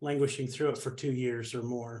languishing through it for 2 years or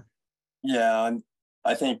more? Yeah, and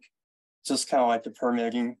I think just kind of like the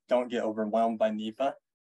permitting, don't get overwhelmed by NEPA.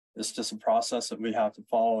 It's just a process that we have to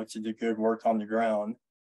follow to do good work on the ground.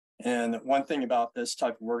 And one thing about this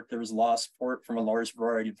type of work, there was a lot of support from a large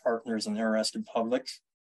variety of partners and interested publics.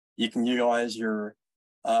 You can utilize your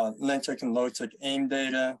lintic and low-tick aim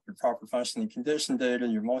data, your proper functioning condition data,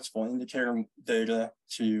 your multiple indicator data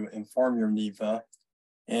to inform your NEPA.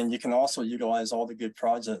 And you can also utilize all the good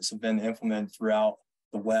projects that have been implemented throughout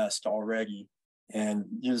the West already and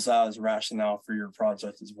use that as rationale for your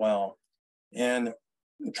project as well. And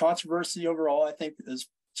the controversy overall, I think, is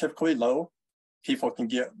typically low. People can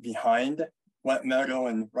get behind wet meadow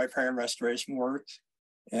and riparian restoration work.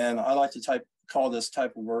 And I like to call this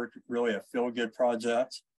type of work really a feel-good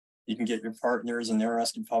project. You can get your partners and the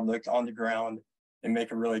interested public on the ground and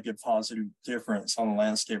make a really good positive difference on the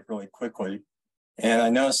landscape really quickly. And I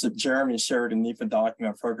noticed that Jeremy shared a NEPA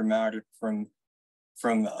document programmatic from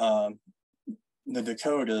the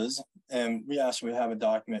Dakotas, and we actually have a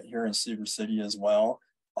document here in Cedar City as well.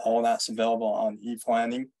 All that's available on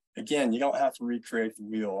e-planning. Again, you don't have to recreate the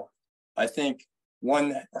wheel. I think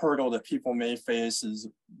one hurdle that people may face is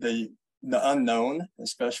the unknown,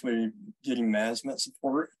 especially getting management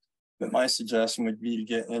support. But my suggestion would be to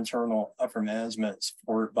get internal upper management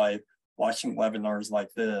support by watching webinars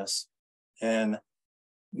like this. And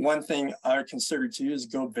one thing I would consider too is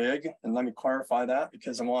go big. And let me clarify that,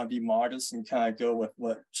 because I want to be modest and kind of go with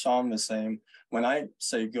what Sean was saying. When I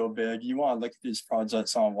say go big, you want to look at these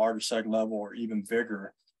projects on watershed level or even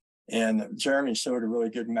bigger. And Jeremy showed a really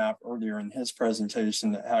good map earlier in his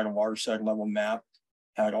presentation that had a watershed level map,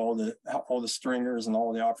 had all the stringers and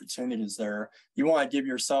all the opportunities there. You want to give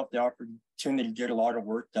yourself the opportunity to get a lot of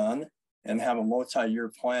work done and have a multi-year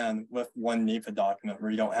plan with one NEPA document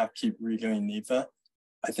where you don't have to keep redoing NEPA.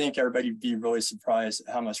 I think everybody would be really surprised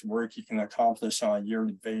at how much work you can accomplish on a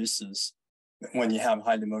yearly basis when you have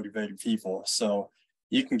highly motivated people. So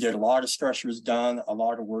you can get a lot of structures done, a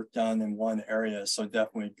lot of work done in one area. So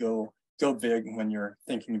definitely go big when you're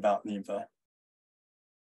thinking about NEPA.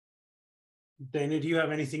 Dana, do you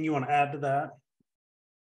have anything you want to add to that?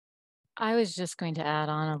 I was just going to add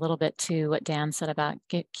on a little bit to what Dan said about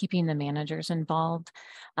keeping the managers involved.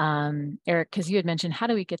 Eric, because you had mentioned, how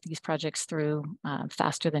do we get these projects through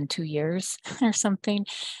faster than 2 years or something?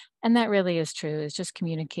 And that really is true, is just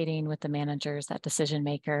communicating with the managers, that decision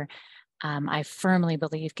maker. I firmly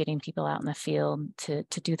believe getting people out in the field to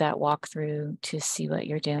do that walkthrough, to see what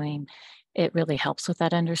you're doing, it really helps with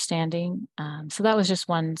that understanding. So that was just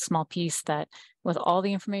one small piece that with all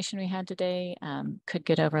the information we had today could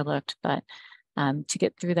get overlooked, but to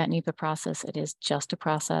get through that NEPA process, it is just a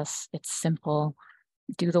process. It's simple,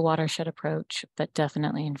 do the watershed approach, but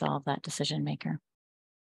definitely involve that decision maker.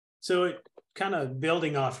 So it kind of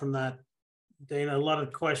building off from that, Dana, a lot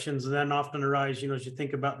of questions then often arise, as you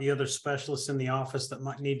think about the other specialists in the office that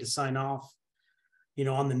might need to sign off,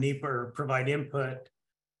 on the NEPA or provide input.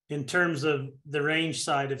 In terms of the range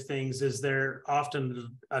side of things, is there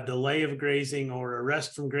often a delay of grazing or a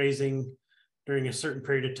rest from grazing during a certain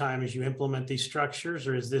period of time as you implement these structures,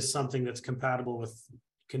 or is this something that's compatible with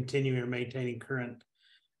continuing or maintaining current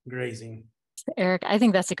grazing? Eric, I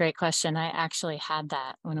think that's a great question. I actually had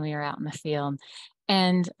that when we were out in the field.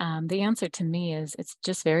 And the answer to me is it's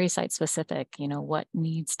just very site specific, what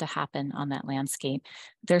needs to happen on that landscape.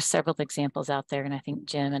 There's several examples out there, and I think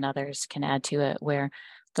Jim and others can add to it, where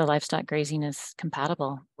the livestock grazing is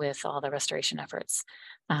compatible with all the restoration efforts.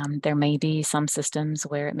 There may be some systems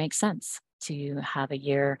where it makes sense to have a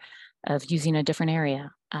year of using a different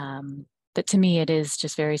area. But to me, it is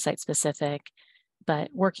just very site specific. But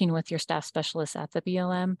working with your staff specialists at the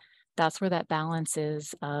BLM, that's where that balance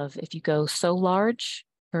is of if you go so large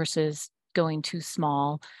versus going too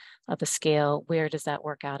small of a scale, where does that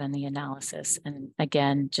work out in the analysis? And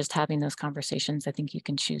again, just having those conversations, I think you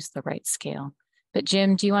can choose the right scale. But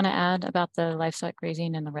Jim, do you want to add about the livestock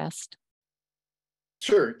grazing and the rest?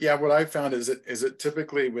 Sure. Yeah, what I found is it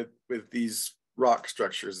typically with these rock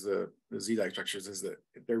structures, the Zeedyk structures, is that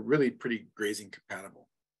they're really pretty grazing compatible.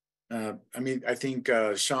 I think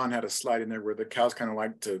Sean had a slide in there where the cows kind of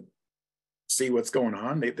like to see what's going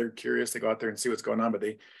on. They're curious. They go out there and see what's going on, but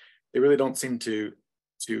they really don't seem to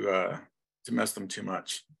mess them too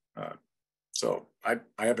much. So I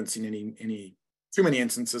haven't seen any too many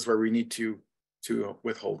instances where we need to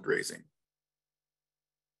withhold grazing.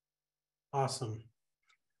 Awesome.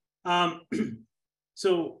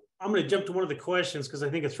 So I'm going to jump to one of the questions because I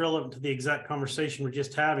think it's relevant to the exact conversation we're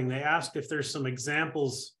just having. They asked if there's some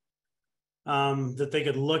examples that they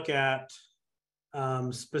could look at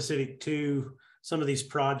specific to some of these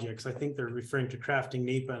projects. I think they're referring to crafting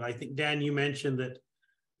NEPA. And I think, Dan, you mentioned that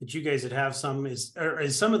you guys would have some. Is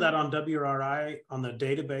some of that on WRI on the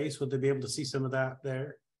database? Would they be able to see some of that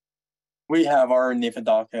there? We have our NEPA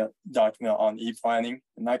document on e-planning,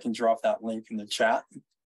 and I can drop that link in the chat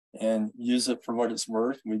and use it for what it's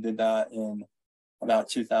worth. We did that in about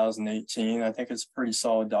 2018. I think it's a pretty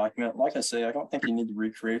solid document. Like I say, I don't think you need to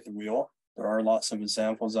recreate the wheel. There are lots of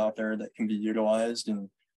examples out there that can be utilized, and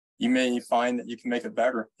you may find that you can make it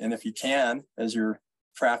better. And if you can, as you're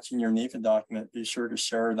crafting your NEPA document, be sure to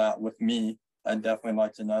share that with me. I'd definitely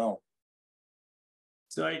like to know.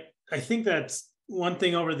 So I think that's one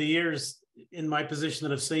thing over the years in my position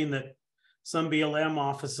that I've seen, that some BLM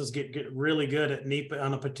offices get really good at NEPA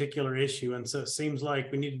on a particular issue. And so it seems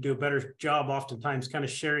like we need to do a better job oftentimes kind of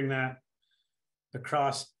sharing that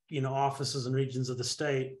across, offices and regions of the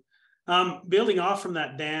state. Building off from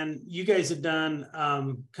that, Dan, you guys have done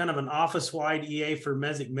kind of an office-wide EA for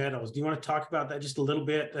mesic meadows. Do you want to talk about that just a little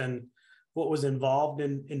bit and what was involved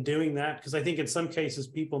in doing that? Because I think in some cases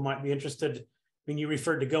people might be interested. When you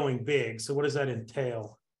referred to going big, so what does that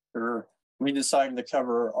entail? Sure. We decided to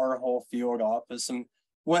cover our whole field office, and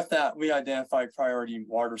with that, we identified priority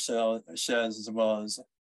watersheds as well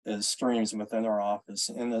as streams within our office.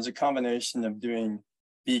 And there's a combination of doing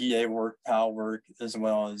BDA work, PAL work, as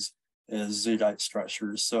well as Zeedyk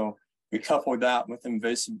structures. So we coupled that with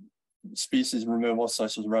invasive species removal,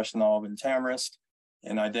 such as Russian olive and tamarisk,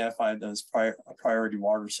 and identified those priority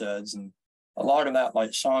watersheds. And a lot of that,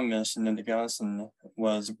 like Sean mentioned in the Gunnison,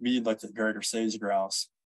 was we looked at greater sage grouse,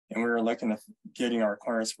 and we were looking at getting our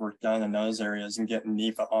clearance work done in those areas and getting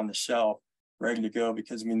NEPA on the shelf ready to go,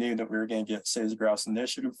 because we knew that we were going to get sage grouse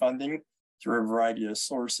initiative funding through a variety of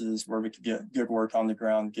sources where we could get good work on the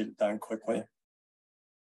ground, get it done quickly.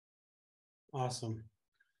 Awesome.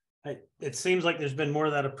 It seems like there's been more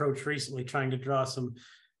of that approach recently, trying to draw some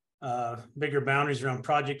bigger boundaries around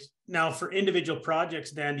projects. Now, for individual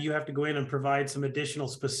projects, Dan, do you have to go in and provide some additional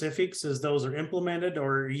specifics as those are implemented,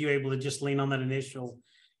 or are you able to just lean on that initial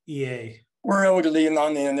EA? We're able to lean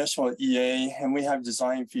on the initial EA, and we have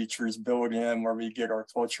design features built in where we get our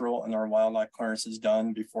cultural and our wildlife clearances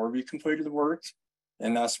done before we completed the work.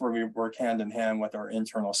 And that's where we work hand in hand with our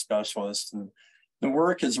internal specialists. And the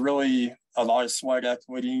work is really a lot of sweat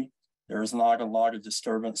equity. There's not a lot of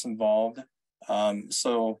disturbance involved.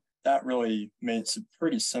 So that really makes it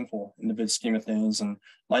pretty simple in the big scheme of things. And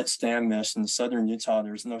like Stan mentioned, in southern Utah,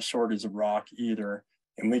 there's no shortage of rock either.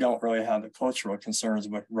 And we don't really have the cultural concerns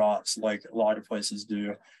with rocks like a lot of places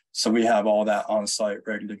do. So we have all that on site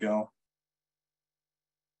ready to go.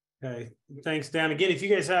 Okay, thanks, Dan. Again, if you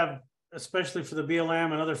guys have, especially for the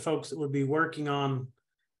BLM and other folks that would be working on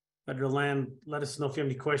federal land, let us know if you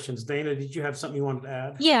have any questions. Dana, did you have something you wanted to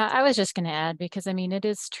add? Yeah, I was just going to add, because I mean, it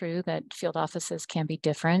is true that field offices can be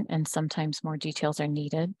different and sometimes more details are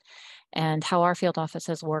needed. And how our field office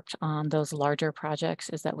has worked on those larger projects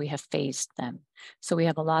is that we have phased them. So we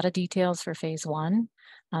have a lot of details for phase 1.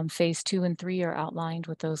 Phase 2 and 3 are outlined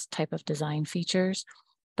with those type of design features.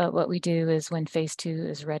 But what we do is when phase 2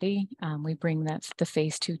 is ready, we bring the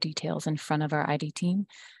phase 2 details in front of our ID team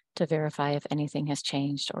to verify if anything has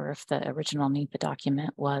changed or if the original NEPA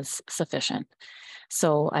document was sufficient.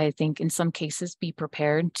 So I think in some cases, be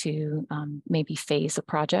prepared to maybe phase a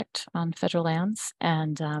project on federal lands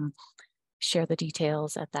and share the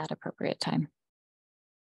details at that appropriate time.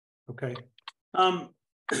 Okay. Kind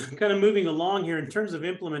of moving along here in terms of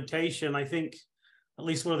implementation, I think at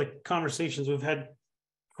least one of the conversations we've had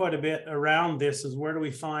quite a bit around this is, where do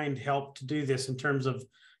we find help to do this in terms of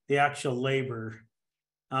the actual labor?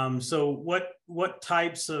 So what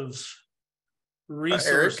types of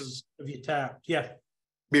resources have you tapped? Yeah.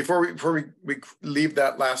 Before we leave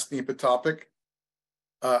that last NEPA topic,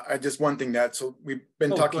 I just one thing that, so we've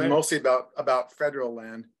been talking mostly about federal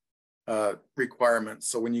land requirements.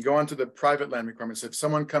 So when you go onto the private land requirements, if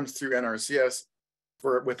someone comes through NRCS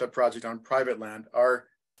with a project on private land, our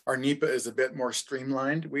NEPA is a bit more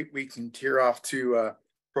streamlined. We can tier off to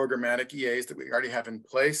programmatic EAs that we already have in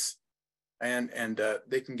place, and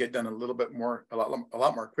they can get done a little bit more, a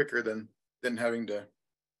lot more quicker than having to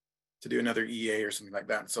do another EA or something like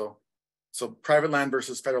that. So private land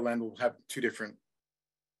versus federal land will have two different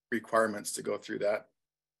requirements to go through that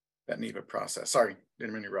NEPA process. Sorry,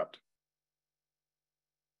 didn't mean to interrupt.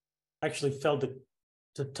 I actually failed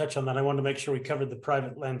to touch on that. I wanted to make sure we covered the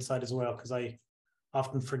private land side as well, because I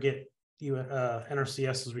often forget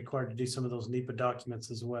NRCS is required to do some of those NEPA documents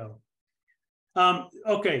as well.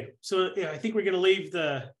 Okay, so yeah, I think we're going to leave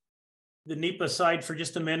the NEPA side for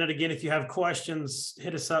just a minute. Again, if you have questions,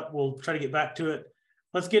 hit us up. We'll try to get back to it.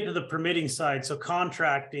 Let's get to the permitting side. So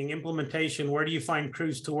contracting, implementation, where do you find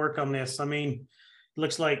crews to work on this? I mean, it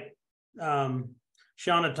looks like Sean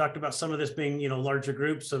had talked about some of this being, larger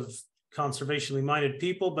groups of conservationally minded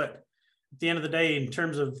people, but at the end of the day, in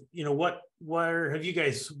terms of, where have you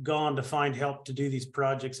guys gone to find help to do these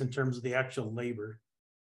projects in terms of the actual labor?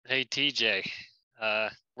 Hey, TJ,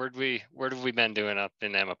 what have we been doing up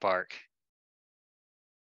in Emma Park?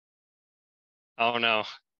 Oh no,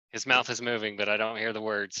 his mouth is moving, but I don't hear the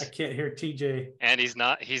words. I can't hear TJ. And he's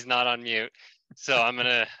not on mute. So I'm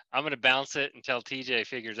gonna bounce it until TJ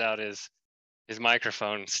figures out his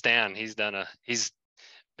microphone. Stan, he's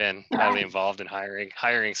been highly involved in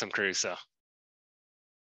hiring some crews. So,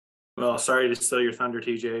 well, sorry to steal your thunder,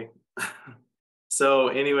 TJ. So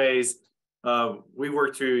anyways, we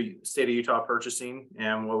work through state of Utah purchasing,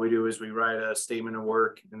 and what we do is we write a statement of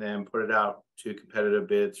work and then put it out to competitive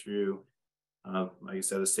bid through, like I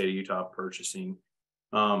said, the state of Utah purchasing.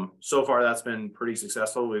 So far that's been pretty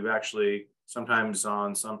successful. We've actually, sometimes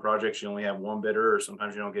on some projects you only have one bidder, or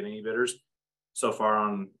sometimes you don't get any bidders. So far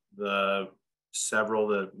on the several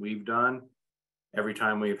that we've done, every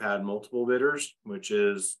time we've had multiple bidders, which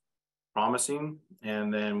is promising.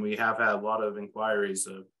 And then we have had a lot of inquiries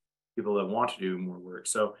of people that want to do more work.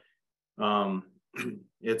 So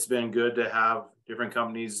it's been good to have different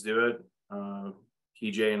companies do it.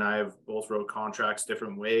 TJ and I have both wrote contracts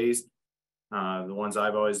different ways. The ones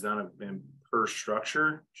I've always done have been per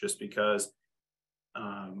structure, just because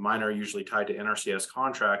mine are usually tied to NRCS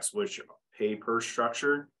contracts, which pay per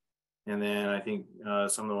structure. And then I think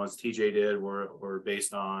some of the ones TJ did were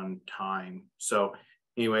based on time. So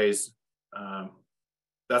anyways,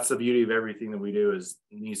 that's the beauty of everything that we do, is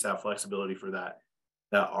it needs to have flexibility for that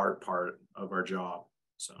art part of our job.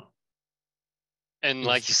 So. And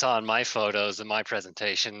like you saw in my photos in my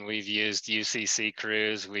presentation, we've used UCC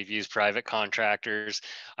crews, we've used private contractors.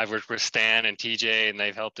 I've worked with Stan and TJ, and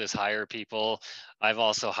they've helped us hire people. I've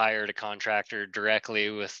also hired a contractor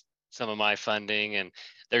directly with some of my funding, and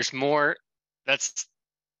there's more. That's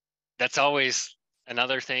always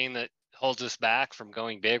another thing that holds us back from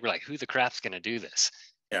going big. We're like, who the crap's going to do this?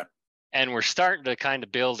 Yeah. And we're starting to kind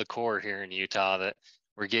of build a core here in Utah that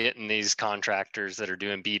we're getting these contractors that are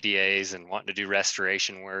doing BDAs and wanting to do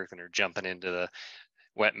restoration work, and are jumping into the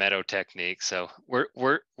wet meadow technique. So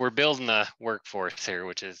we're building a workforce here,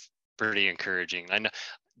 which is pretty encouraging. I know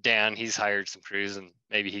Dan, he's hired some crews, and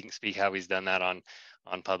maybe he can speak how he's done that on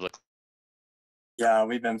public. Yeah,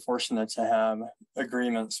 we've been fortunate to have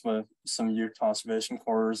agreements with some youth conservation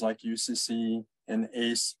corps like UCC and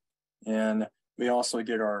ACE, and we also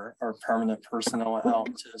get our permanent personnel out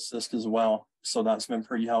to assist as well. So that's been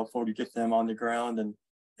pretty helpful to get them on the ground and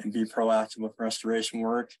be proactive with restoration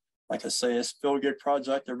work. Like I say, it's still a good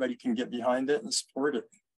project. Everybody can get behind it and support it.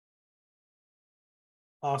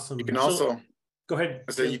 Awesome. You can also go ahead.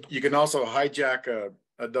 So you can also hijack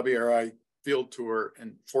a WRI field tour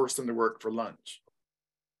and force them to work for lunch.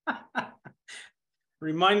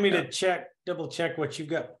 Remind me to double check what you've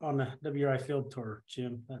got on the WRI field tour,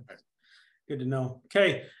 Jim. That's good to know.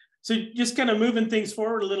 Okay. So just kind of moving things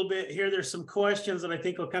forward a little bit here, there's some questions that I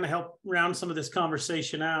think will kind of help round some of this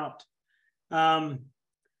conversation out. Rose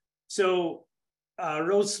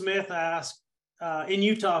Smith asked, in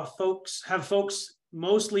Utah, have folks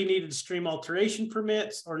mostly needed stream alteration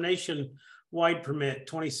permits or nationwide permit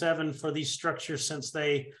 27 for these structures, since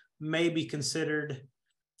they may be considered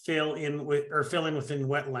fill in within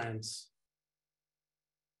wetlands?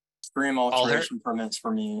 Stream alteration permits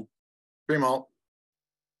for me. Stream alt.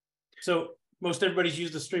 So most everybody's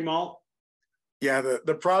used the stream alt? Yeah,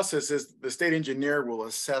 the process is the state engineer will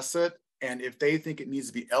assess it, and if they think it needs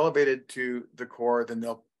to be elevated to the core, then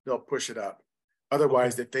they'll push it up.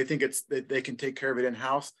 Otherwise, if they think they can take care of it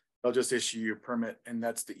in-house, they'll just issue you a permit, and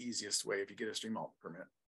that's the easiest way if you get a stream alt permit.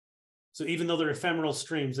 So even though they're ephemeral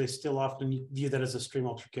streams, they still often view that as a stream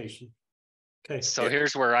altercation. Okay. So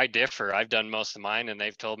here's where I differ. I've done most of mine, and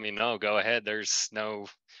they've told me, no, go ahead. There's no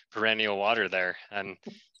perennial water there. And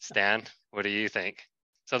Stan, what do you think?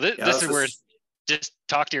 So this is where just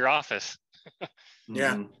talk to your office.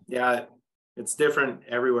 Yeah. Yeah. It's different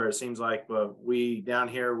everywhere, it seems like, but down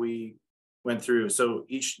here, we went through, so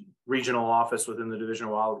each regional office within the Division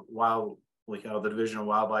of the Division of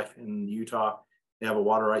Wildlife in Utah, they have a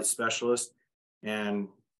water rights specialist, and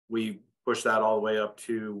we pushed that all the way up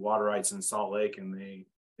to water rights in Salt Lake, and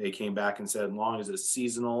they came back and said, as long as it's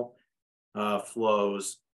seasonal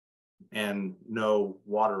flows and no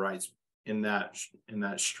water rights in that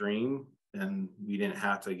stream, then we didn't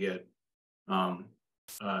have to get an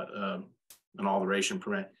alteration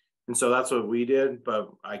permit. And so that's what we did,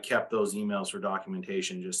 but I kept those emails for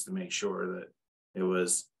documentation just to make sure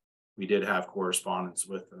that we did have correspondence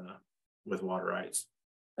with water rights.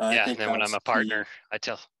 Yeah, and then when I'm a partner, I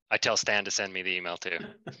tell Stan to send me the email too.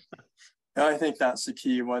 I think that's the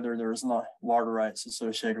key, whether there's not water rights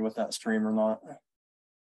associated with that stream or not.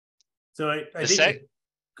 So I think,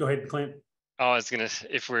 go ahead, Clint. Oh, I was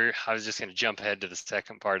just gonna jump ahead to the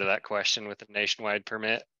second part of that question with the nationwide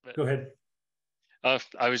permit. But, go ahead.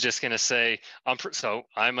 I was just gonna say, so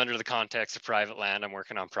I'm under the context of private land. I'm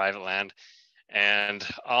working on private land, and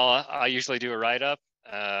I usually do a write-up.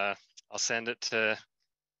 I'll send it to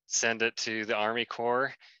the Army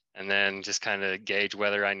Corps, and then just kind of gauge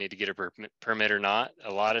whether I need to get a permit or not.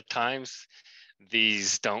 A lot of times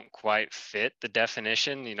these don't quite fit the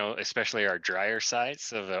definition, you know, especially our drier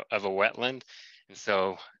sites of a wetland. And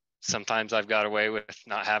so sometimes I've got away with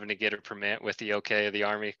not having to get a permit with the okay of the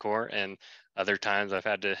Army Corps, and other times I've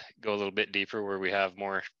had to go a little bit deeper where we have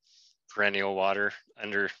more perennial water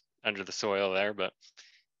under the soil there. But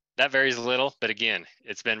that varies a little. But again,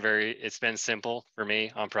 it's been simple for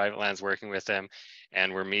me on private lands working with them,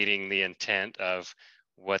 and we're meeting the intent of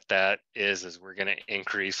what that is we're going to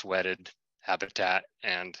increase wetted habitat,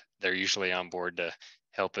 and they're usually on board to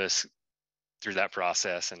help us through that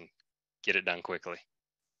process and get it done quickly.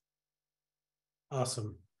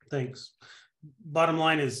 Awesome. Thanks. Bottom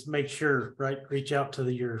line is make sure, right, reach out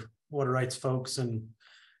to your water rights folks and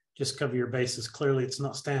just cover your bases. Clearly, it's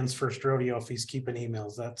not Stan's first rodeo if he's keeping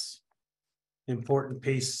emails. That's an important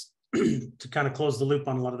piece to kind of close the loop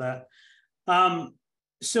on a lot of that.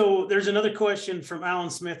 So there's another question from Alan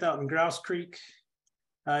Smith out in Grouse Creek.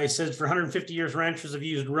 He says, for 150 years, ranchers have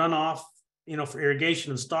used runoff, you know, for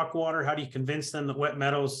irrigation and stock water. How do you convince them that wet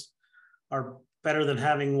meadows are better than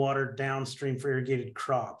having water downstream for irrigated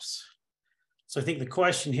crops? So I think the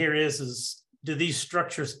question here is do these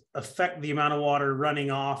structures affect the amount of water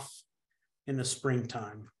running off in the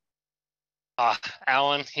springtime?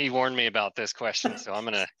 Alan, he warned me about this question, so I'm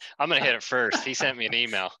gonna hit it first. He sent me an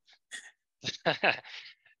email.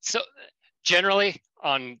 So generally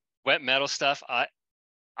on wet meadow stuff, I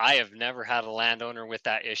have never had a landowner with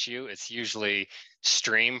that issue. It's usually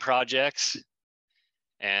stream projects,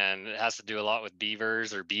 and it has to do a lot with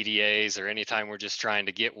beavers or BDAs or anytime we're just trying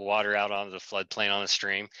to get water out onto the floodplain on a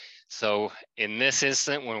stream. So in this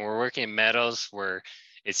instant, when we're working in meadows where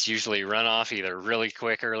it's usually runoff either really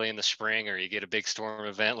quick early in the spring, or you get a big storm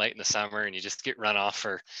event late in the summer and you just get runoff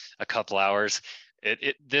for a couple hours,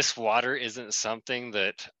 this water isn't something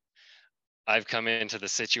that I've come into the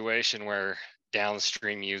situation where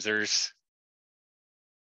downstream users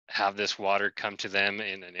have this water come to them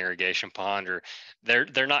in an irrigation pond, or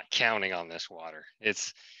they're not counting on this water.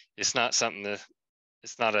 It's not something that,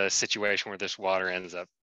 it's not a situation where this water ends up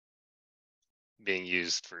being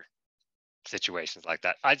used for situations like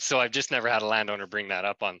that. So I've just never had a landowner bring that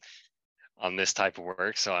up on this type of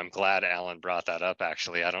work. So I'm glad Alan brought that up.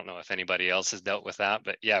 Actually, I don't know if anybody else has dealt with that,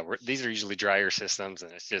 but yeah, these are usually drier systems,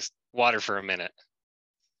 and it's just water for a minute.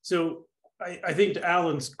 So I think to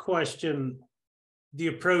Alan's question, the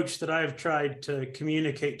approach that I've tried to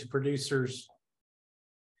communicate to producers,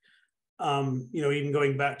 you know, even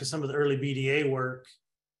going back to some of the early BDA work,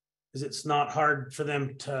 is it's not hard for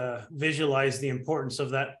them to visualize the importance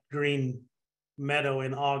of that green meadow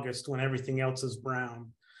in August when everything else is brown.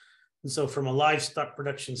 And so from a livestock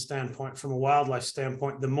production standpoint, from a wildlife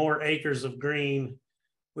standpoint, the more acres of green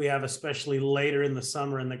we have, especially later in the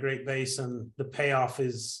summer in the Great Basin, the payoff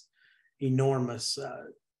is enormous.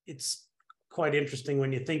 It's quite interesting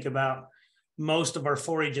when you think about most of our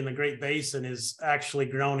forage in the Great Basin is actually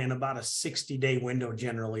grown in about a 60-day window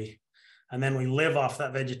generally. And then we live off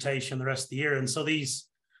that vegetation the rest of the year. And so these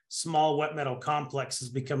small wet meadow complexes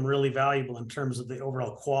become really valuable in terms of the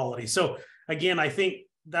overall quality. So again, I think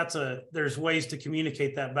there's ways to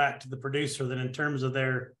communicate that back to the producer that in terms of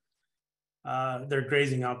their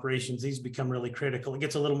grazing operations, these become really critical. It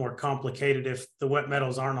gets a little more complicated if the wet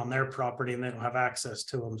meadows aren't on their property and they don't have access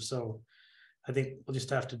to them. So I think we'll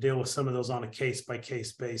just have to deal with some of those on a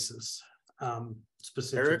case-by-case basis,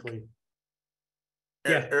 specifically.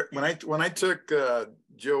 Eric, yeah. When I took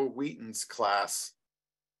Joe Wheaton's class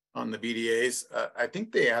on the BDAs, I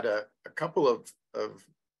think they had a couple of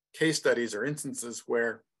case studies or instances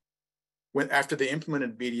where after they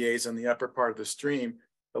implemented BDAs on the upper part of the stream,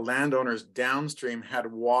 the landowners downstream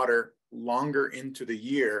had water longer into the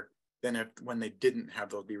year than when they didn't have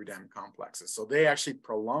those beaver dam complexes. So they actually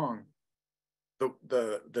prolong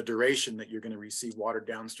the duration that you're going to receive water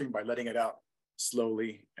downstream by letting it out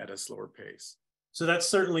slowly at a slower pace. So that's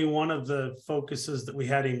certainly one of the focuses that we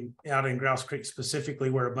had out in Grouse Creek specifically,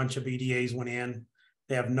 where a bunch of BDAs went in.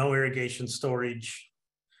 They have no irrigation storage.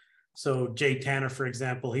 So Jay Tanner, for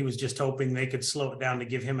example, he was just hoping they could slow it down to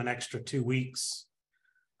give him an extra 2 weeks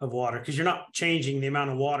of water, because you're not changing the amount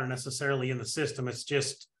of water necessarily in the system. It's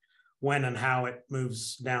just when and how it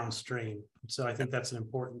moves downstream. So I think that's an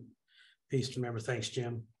important piece to remember. Thanks,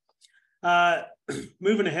 Jim.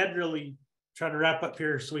 Moving ahead, really try to wrap up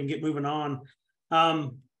here so we can get moving on. Have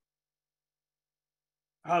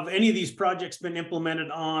any of these projects been implemented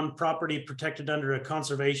on property protected under a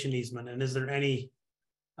conservation easement? And is there any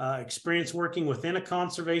experience working within a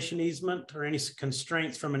conservation easement or any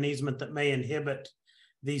constraints from an easement that may inhibit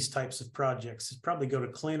these types of projects? It'd probably go to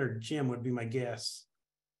Clint or Jim would be my guess.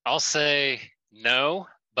 I'll say no,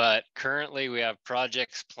 but currently we have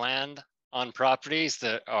projects planned on properties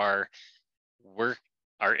that are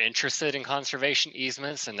interested in conservation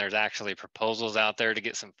easements, and there's actually proposals out there to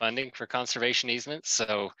get some funding for conservation easements.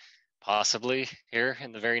 So possibly here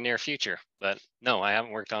in the very near future, but no, I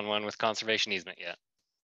haven't worked on one with conservation easement yet.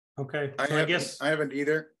 Okay, I so I haven't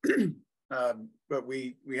either, but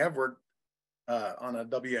we have worked on a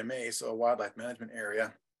WMA, so a wildlife management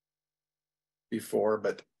area before,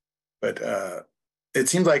 but it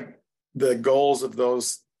seems like the goals of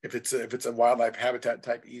those, if it's a wildlife habitat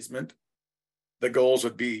type easement, the goals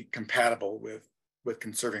would be compatible with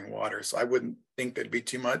conserving water. So I wouldn't think that'd be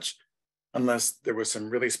too much unless there was some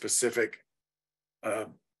really specific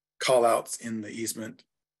call outs in the easement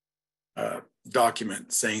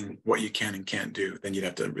document saying what you can and can't do. Then you'd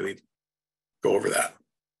have to really go over that.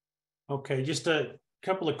 Okay, just a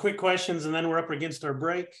couple of quick questions and then we're up against our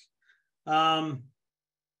break. Let's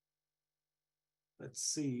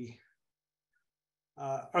see.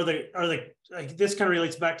 This kind of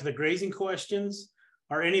relates back to the grazing questions.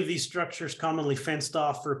 Are any of these structures commonly fenced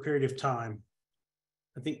off for a period of time?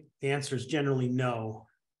 I think the answer is generally no.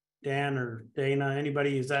 Dan or Dana,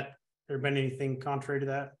 anybody, is that, there been anything contrary to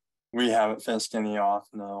that? We haven't fenced any off,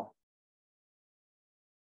 no.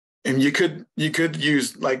 And you could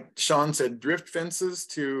use, like Sean said, drift fences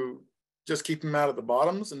to just keep them out of the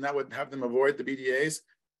bottoms, and that would have them avoid the BDAs.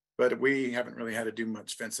 But we haven't really had to do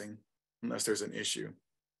much fencing unless there's an issue.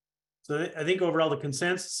 So I think overall the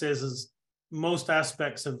consensus is most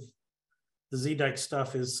aspects of the Zeedyk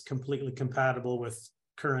stuff is completely compatible with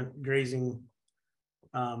current grazing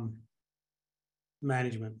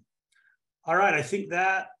management. All right, I think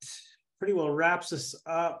that pretty well wraps us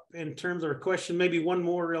up in terms of our question. Maybe one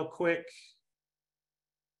more real quick.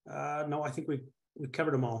 No, I think we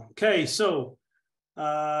covered them all. Okay, so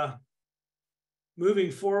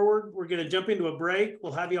moving forward, we're going to jump into a break.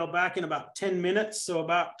 We'll have you all back in about 10 minutes. So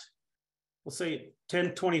about, we'll say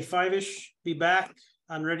 10:25-ish, be back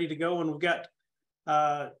and ready to go. And we've got,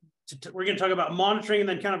 we're going to talk about monitoring and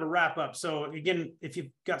then kind of a wrap up. So again, if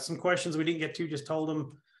you've got some questions we didn't get to, just hold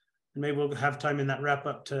them. And maybe we'll have time in that wrap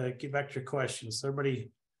up to get back to your questions. So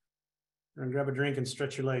everybody grab a drink and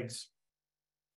stretch your legs.